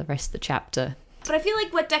foreshadowing for the rest of the chapter. But I feel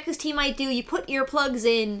like what Deku's team might do, you put earplugs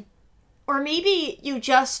in, or maybe you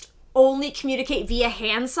just only communicate via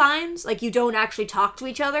hand signs, like you don't actually talk to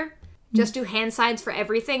each other. Just do hand signs for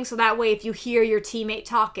everything, so that way if you hear your teammate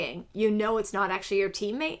talking, you know it's not actually your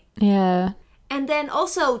teammate. Yeah. And then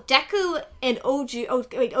also, Deku and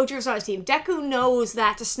Oju's not his team. Deku knows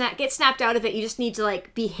that to get snapped out of it, you just need to,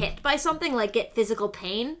 like, be hit by something, like, get physical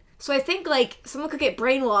pain. So I think, like, someone could get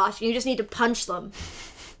brainwashed, and you just need to punch them.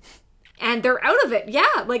 And they're out of it.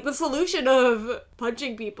 Yeah, like, the solution of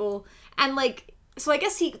punching people. And, like, so I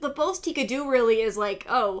guess the most he could do, really, is, like,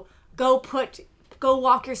 oh, go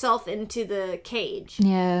walk yourself into the cage.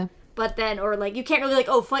 Yeah. But then, or, like, you can't really, like,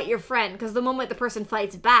 oh, fight your friend, because the moment the person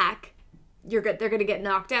fights back, they're going to get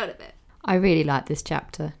knocked out of it. I really like this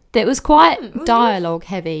chapter. It was quite dialogue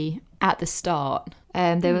heavy at the start.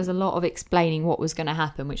 There was a lot of explaining what was going to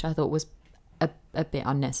happen, which I thought was a bit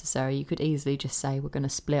unnecessary. You could easily just say we're going to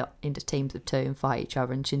split into teams of 2 and fight each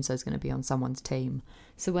other, and Shinso's going to be on someone's team.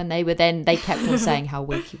 So when they kept on saying how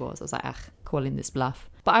weak he was. I was like, calling this bluff.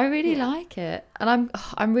 But I really like it, and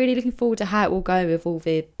I'm really looking forward to how it will go with all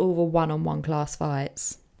the one-on-one class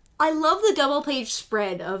fights. I love the double page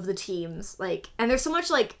spread of the teams, like, and there's so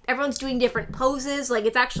much, like, everyone's doing different poses, like,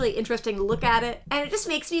 it's actually interesting to look at it, and it just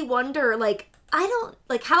makes me wonder, like,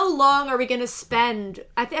 how long are we gonna spend?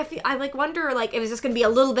 I wonder, like, if it's just gonna be a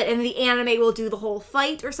little bit, and the anime will do the whole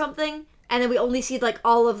fight or something, and then we only see, like,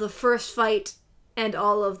 all of the first fight and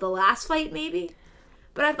all of the last fight, maybe.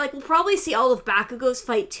 But we'll probably see all of Bakugo's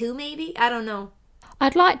fight too, maybe. I don't know.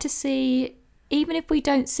 I'd like to see, even if we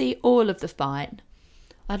don't see all of the fight,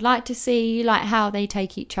 I'd like to see, like, how they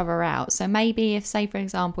take each other out. So maybe if, say, for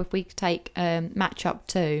example, if we could take matchup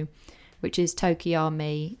 2, which is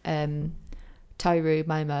Tokiyami, Toru,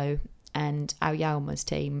 Momo, and Aoyama's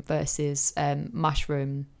team versus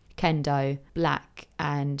Mushroom, Kendo, Black,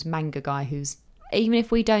 and Manga Guy, who's... Even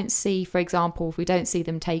if we don't see, for example, if we don't see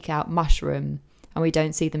them take out Mushroom and we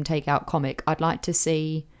don't see them take out Comic, I'd like to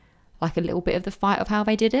see, like, a little bit of the fight of how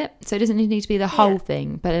they did it. So it doesn't need to be the whole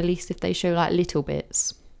thing, but at least if they show, like, little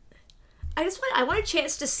bits. I want a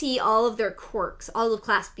chance to see all of their quirks, all of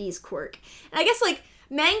Class B's quirk. And I guess, like,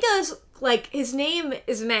 Manga's, like, his name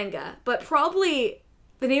is Manga, but probably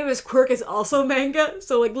the name of his quirk is also Manga,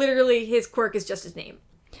 so, like, literally his quirk is just his name.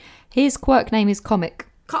 His quirk name is Comic.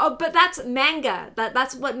 But that's Manga.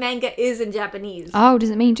 That's what Manga is in Japanese. Oh, does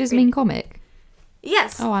it mean Comic?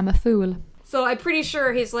 Yes. Oh, I'm a fool. So I'm pretty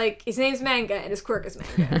sure his name's Manga and his quirk is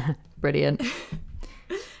Manga. Brilliant.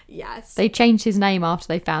 Yes. They changed his name after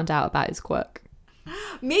they found out about his quirk.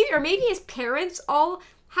 Maybe his parents all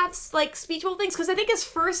have, like, speech bubble things, because I think his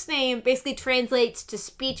first name basically translates to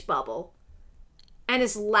speech bubble. And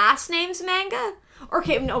his last name's Manga?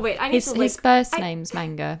 Okay, no, wait, I need to, like... His first name's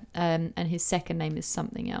Manga, and his second name is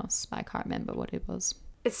something else, but I can't remember what it was.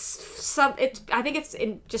 I think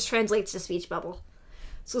it just translates to speech bubble.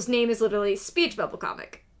 So his name is literally Speech Bubble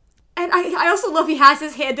Comic. And I also love he has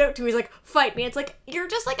his hand out too. He's like, fight me. It's like, you're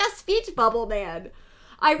just like a speech bubble, man.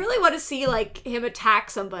 I really want to see, like, him attack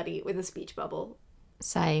somebody with a speech bubble.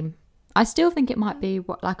 Same. I still think it might be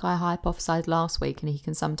what, like, I hypothesized last week, and he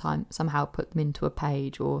can somehow put them into a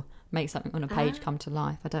page or make something on a page come to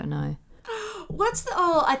life. I don't know.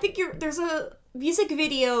 I think there's a music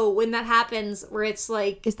video when that happens where it's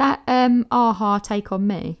like... Is that Aha Take On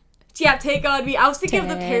Me? Yeah, Take On Me. I was thinking of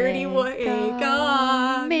the parody one. Take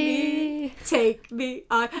on me. Take me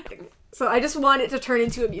on. So I just want it to turn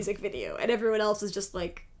into a music video, and everyone else is just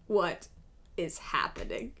like, what is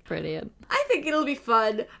happening? Brilliant. I think it'll be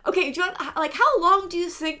fun. Okay, John, like, how long do you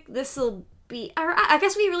think this will be? I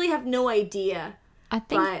guess we really have no idea. I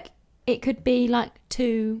think it could be like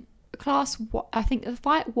 2 class. I think the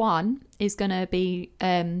fight 1 is going to be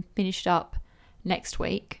finished up next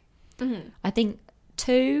week. Mm-hmm. I think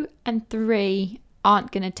 2 and 3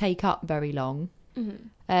 aren't going to take up very long.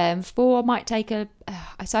 Mm-hmm. 4 might take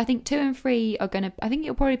so I think 2 and 3 are going to... I think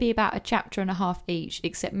it'll probably be about a chapter and a half each,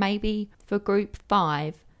 except maybe for group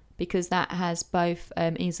 5, because that has both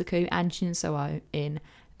Izuku and Shinso in.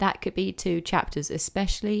 That could be 2 chapters,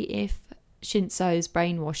 especially if Shinso's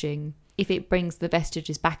brainwashing, if it brings the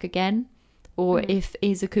vestiges back again, or if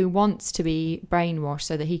Izuku wants to be brainwashed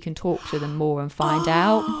so that he can talk to them more and find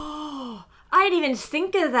out. I didn't even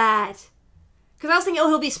think of that. Because I was thinking,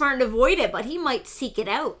 he'll be smart and avoid it, but he might seek it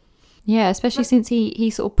out. Yeah, especially since he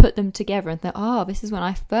sort of put them together and thought, this is when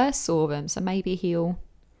I first saw them, so maybe he'll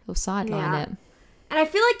sideline it. And I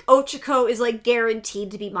feel like Ochako is, like, guaranteed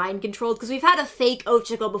to be mind-controlled, because we've had a fake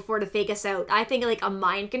Ochako before to fake us out. I think, like, a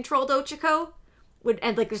mind-controlled Ochako would,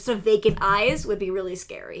 and, like, just some vacant eyes would be really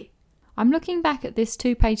scary. I'm looking back at this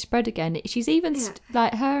 2-page spread again. She's even,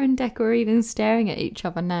 like, her and Deku are even staring at each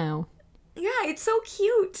other now. Yeah, it's so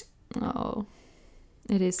cute. Oh,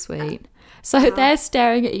 it is sweet. So they're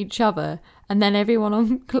staring at each other, and then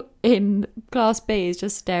everyone in Class B is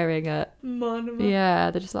just staring at Monoma.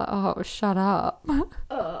 Yeah, they're just like, oh, shut up.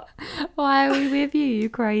 Why are we with you, you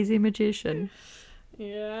crazy magician?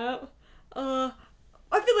 Yeah. I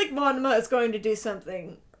feel like Monoma is going to do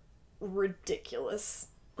something ridiculous.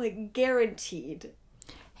 Like, guaranteed.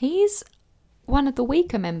 He's one of the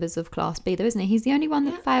weaker members of Class B, though, isn't he? He's the only one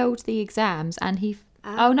that failed the exams, and he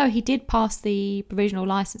he did pass the provisional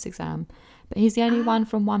license exam, but he's the only one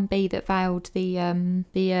from 1B that failed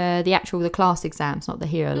the class exams, not the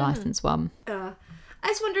hero license one. I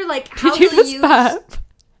just wonder, like, how did you they'll use... burp?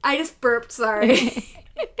 I just burped, sorry.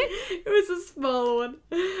 It was a small one.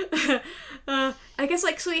 I guess,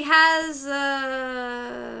 like, so he has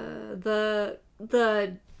the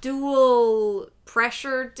dual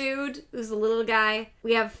pressure dude, who's the little guy.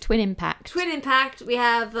 We have Twin Impact. We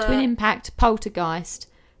have Twin Impact, Poltergeist,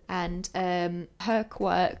 and her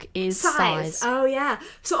quirk is size. Oh yeah.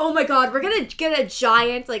 So, oh my god, we're gonna get a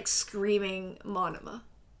giant, like, screaming Monoma.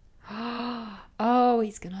 Oh,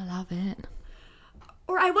 he's gonna love it.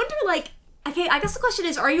 Or I wonder, like, okay, I guess the question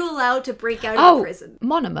is, are you allowed to break out of prison?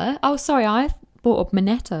 Monoma? Oh, sorry, I thought of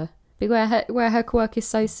Mineta. Where her quirk is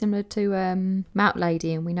so similar to Mount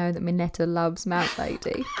Lady, and we know that Mineta loves Mount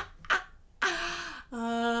Lady.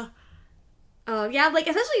 Yeah, like,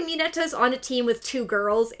 especially Mineta's on a team with 2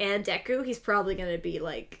 girls and Deku, he's probably gonna be,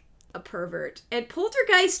 like, a pervert. And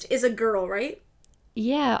Poltergeist is a girl, right?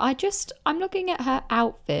 Yeah, I'm looking at her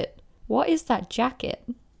outfit. What is that jacket?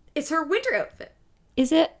 It's her winter outfit.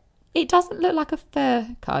 Is it? It doesn't look like a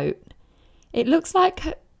fur coat. It looks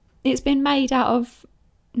like it's been made out of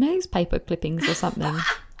newspaper clippings or something.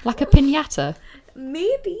 Like a piñata.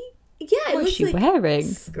 Maybe. Yeah, it What is looks she like wearing?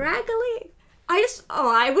 scraggly.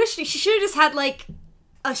 I wish she should have just had, like,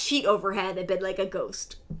 a sheet overhead and been, like, a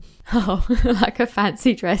ghost. Oh, like a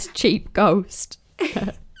fancy dressed cheap ghost.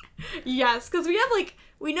 Yes, because we have, like,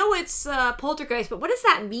 we know it's Poltergeist, but what does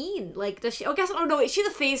that mean? Like, does she... is she the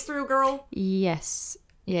phase-through girl? Yes.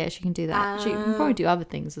 Yeah, she can do that. She can probably do other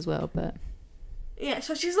things as well, but... Yeah,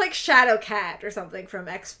 so she's like Shadow Cat or something from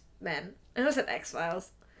X-Men. I know it's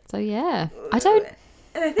X-Files. So, yeah. I don't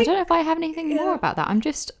know if I have anything more about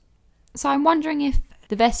that. So I'm wondering if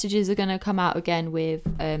the vestiges are going to come out again with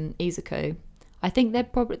Izuku. I think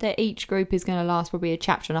that each group is going to last probably a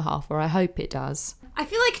chapter and a half, or I hope it does. I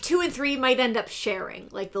feel like 2 and 3 might end up sharing.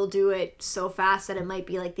 Like, they'll do it so fast that it might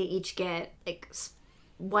be like they each get, like,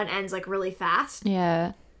 one ends, like, really fast.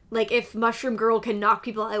 Yeah. Like, if Mushroom Girl can knock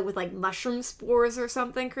people out with, like, mushroom spores or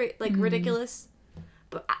something, ridiculous.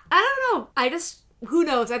 But I don't know. Who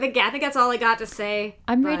knows? I think that's all I got to say.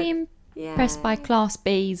 I'm really impressed by Class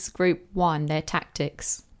B's Group 1, their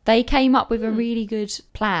tactics. They came up with a really good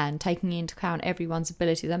plan, taking into account everyone's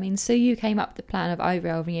abilities. I mean, Suyu came up with the plan of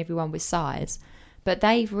overwhelming everyone with size, but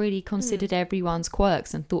they've really considered everyone's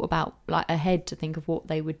quirks and thought about, like, ahead to think of what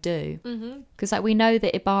they would do. Because, like, we know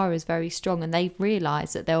that Ibarra is very strong, and they've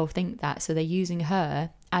realised that they'll think that, so they're using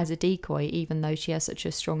her as a decoy, even though she has such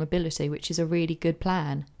a strong ability, which is a really good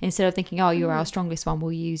plan. Instead of thinking, oh, you're our strongest one,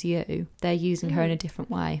 we'll use you, they're using her in a different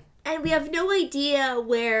way. And we have no idea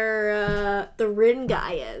where the Rin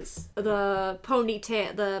guy is. The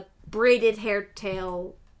ponytail, the braided hair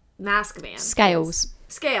tail mask man. Scales.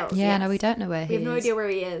 Yeah, yes. No, we don't know where he is. We have no idea where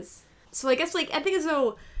he is. So I guess, like, I think as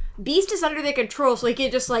though Beast is under their control, so he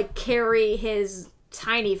can just, like, carry his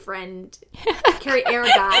tiny friend, carry Air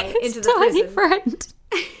Guy into the tiny prison. Friend.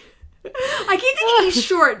 I keep thinking he's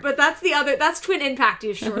short, but that's Twin Impact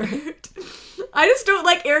who's short. I just don't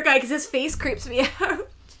like Air Guy because his face creeps me out.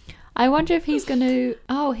 I wonder if he's going to...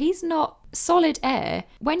 Oh, he's not solid air.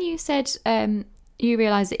 When you said you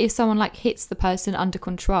realise that if someone, like, hits the person under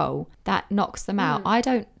control, that knocks them out, I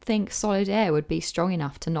don't think solid air would be strong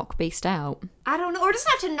enough to knock Beast out. I don't know. Or it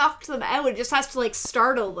doesn't have to knock them out. It just has to, like,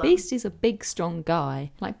 startle them. Beast is a big, strong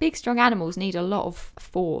guy. Like, big, strong animals need a lot of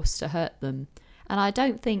force to hurt them. And I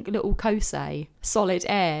don't think little Kosei, solid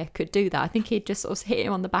air, could do that. I think he'd just sort of hit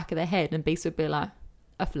him on the back of the head and Beast would be like,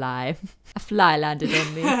 a fly. A fly landed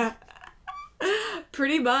on me.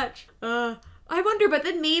 Pretty much. I wonder, but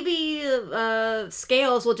then maybe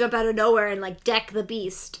Scales will jump out of nowhere and, like, deck the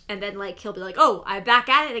Beast. And then, like, he'll be like, oh, I'm back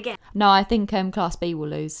at it again. No, I think Class B will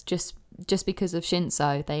lose just because of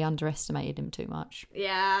Shinso. They underestimated him too much.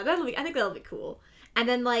 Yeah, I think that'll be cool. And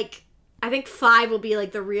then, like, I think 5 will be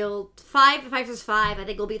like the real 5 versus 5. I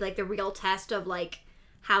think will be like the real test of like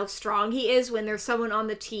how strong he is when there's someone on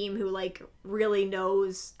the team who like really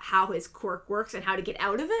knows how his quirk works and how to get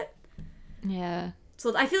out of it. Yeah.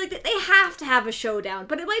 So I feel like that they have to have a showdown,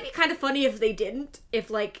 but it might be kind of funny if they didn't,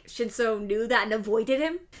 if like Shinso knew that and avoided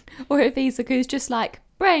him. Or if Izuku's just like,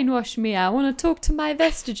 brainwash me, I want to talk to my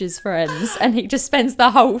vestiges friends, and he just spends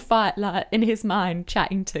the whole fight like in his mind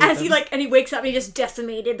chatting to As them. he like, and he wakes up and he just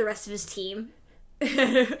decimated the rest of his team.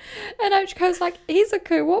 And Ochiko's like,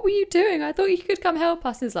 Izuku, what were you doing? I thought you could come help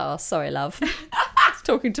us. He's like, oh, sorry, love. I was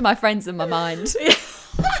talking to my friends in my mind.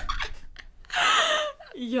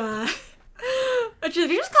 Yeah. And she's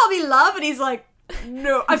like, you just call me love? And he's like,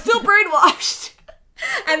 no, I'm still brainwashed.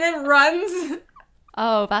 And then runs.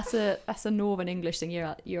 Oh, that's a Northern English thing.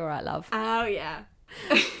 You're right, love. Oh, yeah.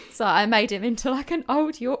 So I made him into like an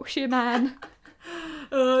old Yorkshire man.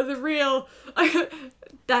 The real...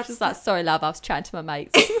 That's Just like, sorry, love, I was chatting to my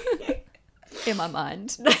mates. In my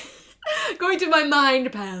mind. Going to my mind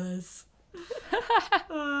palace.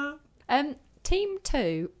 Team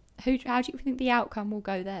 2, how do you think the outcome will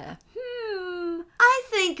go there? I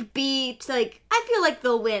think B, like, I feel like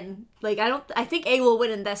they'll win. Like, I think A will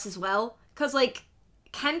win in this as well. Because, like,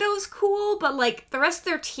 Kendo's cool, but, like, the rest of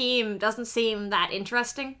their team doesn't seem that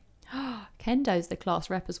interesting. Kendo's the class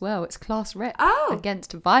rep as well. It's class rep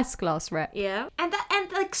against vice class rep. Yeah. And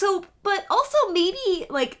like, so, but also maybe,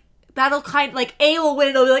 like, that'll kind of, like, A will win,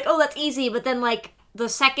 it'll be like, oh, that's easy, but then, like, the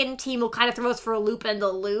second team will kind of throw us for a loop and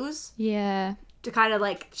they'll lose. Yeah. To kind of,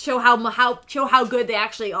 like, show how good they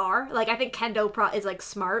actually are. Like, I think Kendo is, like,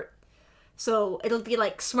 smart. So it'll be,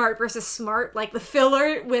 like, smart versus smart. Like, the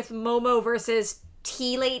filler with Momo versus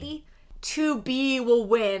T-Lady. 2B will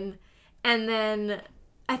win. And then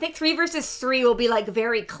I think 3 versus 3 will be, like,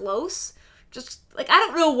 very close. Just, like, I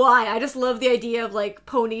don't know why. I just love the idea of, like,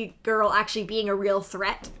 Pony Girl actually being a real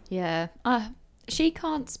threat. Yeah. She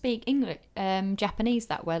can't speak English, Japanese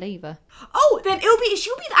that well either. Oh, then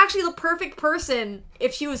she'll be actually the perfect person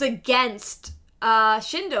if she was against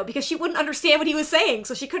Shindo, because she wouldn't understand what he was saying,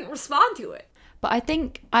 so she couldn't respond to it. But I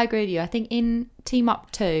think, I agree with you, I think in Team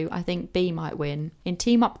Up 2, I think B might win. In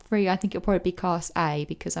Team Up 3, I think it'll probably be Class A,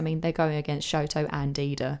 because, I mean, they're going against Shoto and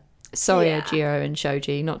Ida. Sorry, Yeah. Ojiro and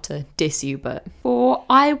Shoji, not to diss you, but 4,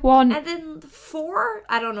 I want... And then 4?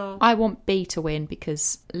 I don't know. I want B to win,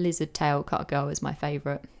 because Lizard Tail Cut Girl is my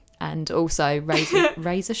favourite. And also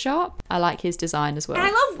Razor Sharp. I like his design as well. And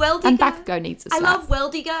I love Weldy And Guy. Bakugo needs a slap. I love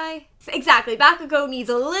Weldy Guy. Exactly. Bakugo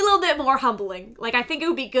needs a little bit more humbling. Like, I think it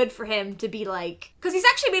would be good for him to be like... Because he's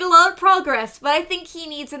actually made a lot of progress, but I think he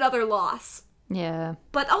needs another loss. Yeah.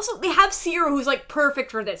 But also, they have Zero, who's, like,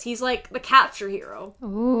 perfect for this. He's, like, the capture hero.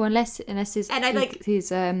 Oh, unless his, And I like... his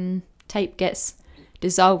tape gets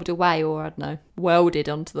dissolved away, or I don't know, welded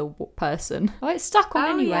onto the person. Oh, it's stuck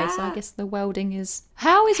on anyway, so I guess the welding is...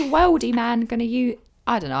 How is Weldy Man going to use...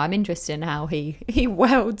 I don't know, I'm interested in how he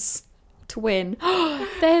welds to win.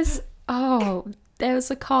 There's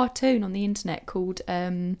a cartoon on the internet called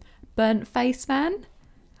Burnt Face Man.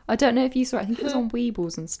 I don't know if you saw it. I think it was on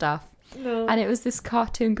Weebles and stuff. No. And it was this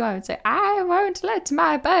cartoon guy would say, I won't let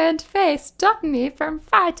my burnt face stop me from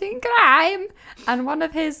fighting crime. And one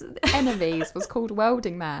of his enemies was called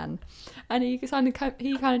Welding Man. And he kind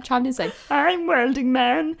of chimed in saying, I'm Welding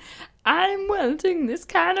Man. I'm welding this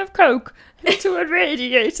can of Coke to a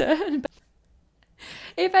radiator.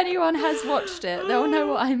 If anyone has watched it, they'll know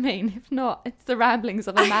what I mean. If not, it's the ramblings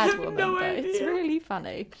of a mad woman. No but idea. it's really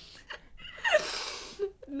funny.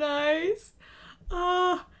 Nice.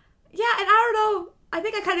 Yeah, and I don't know. I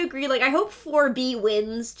think I kind of agree. Like, I hope 4B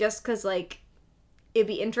wins just because, like, it'd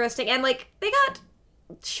be interesting. And, like, they got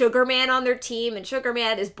Sugar Man on their team, and Sugar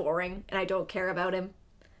Man is boring, and I don't care about him.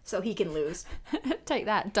 So he can lose. Take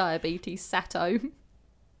that, Diabetes Sato.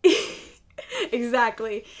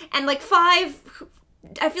 Exactly. And, like, 5...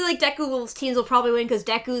 I feel like Deku's teams will probably win because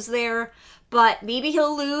Deku's there, but maybe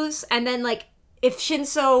he'll lose. And then, like, if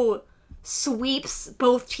Shinso sweeps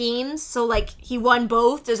both teams, so, like, he won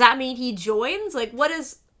both, does that mean he joins? Like,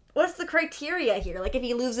 what's the criteria here? Like, if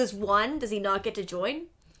he loses one, does he not get to join?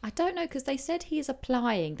 I don't know, because they said he is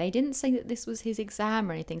applying. They didn't say that this was his exam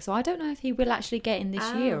or anything, so I don't know if he will actually get in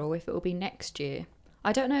this year or if it will be next year.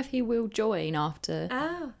 I don't know if he will join after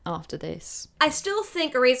this. I still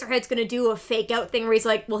think Eraserhead's going to do a fake out thing where he's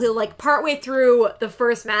like, well, he'll, like, partway through the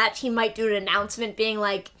first match, he might do an announcement being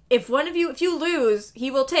like, if you lose, he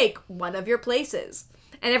will take one of your places.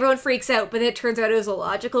 And everyone freaks out, but then it turns out it was a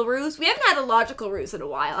logical ruse. We haven't had a logical ruse in a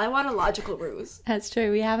while. I want a logical ruse. That's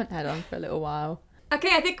true, we haven't had one for a little while. Okay,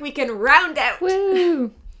 I think we can round out.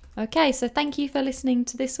 Woo! Okay, so thank you for listening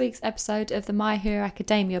to this week's episode of the My Hero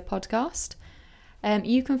Academia podcast.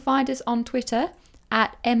 You can find us on Twitter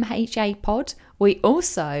at MHA Pod. We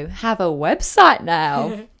also have a website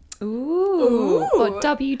now. Ooh. For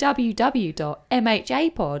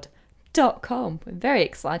www.mhapod.com. We're very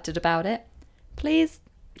excited about it. Please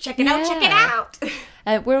check it out.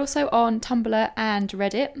 We're also on Tumblr and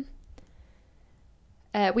Reddit.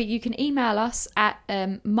 You can email us at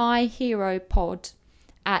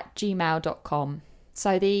myheropod@gmail.com.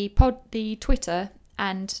 So the Twitter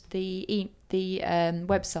and the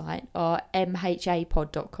website are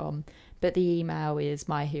mhapod.com, but the email is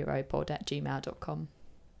myheropod@gmail.com.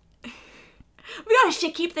 We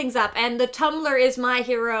gotta keep things up, and the Tumblr is My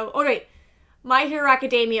Hero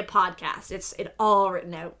Academia podcast. It's all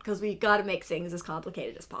written out because we gotta make things as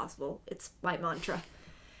complicated as possible. It's my mantra.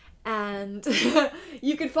 And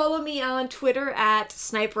you can follow me on Twitter at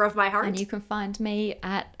Sniper of My Heart. And you can find me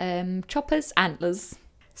at Choppers Antlers.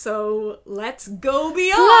 So let's go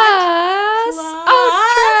beyond. Plus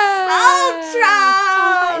Ultra! Ultra!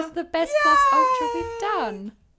 Oh, that is the best Plus Ultra we've done.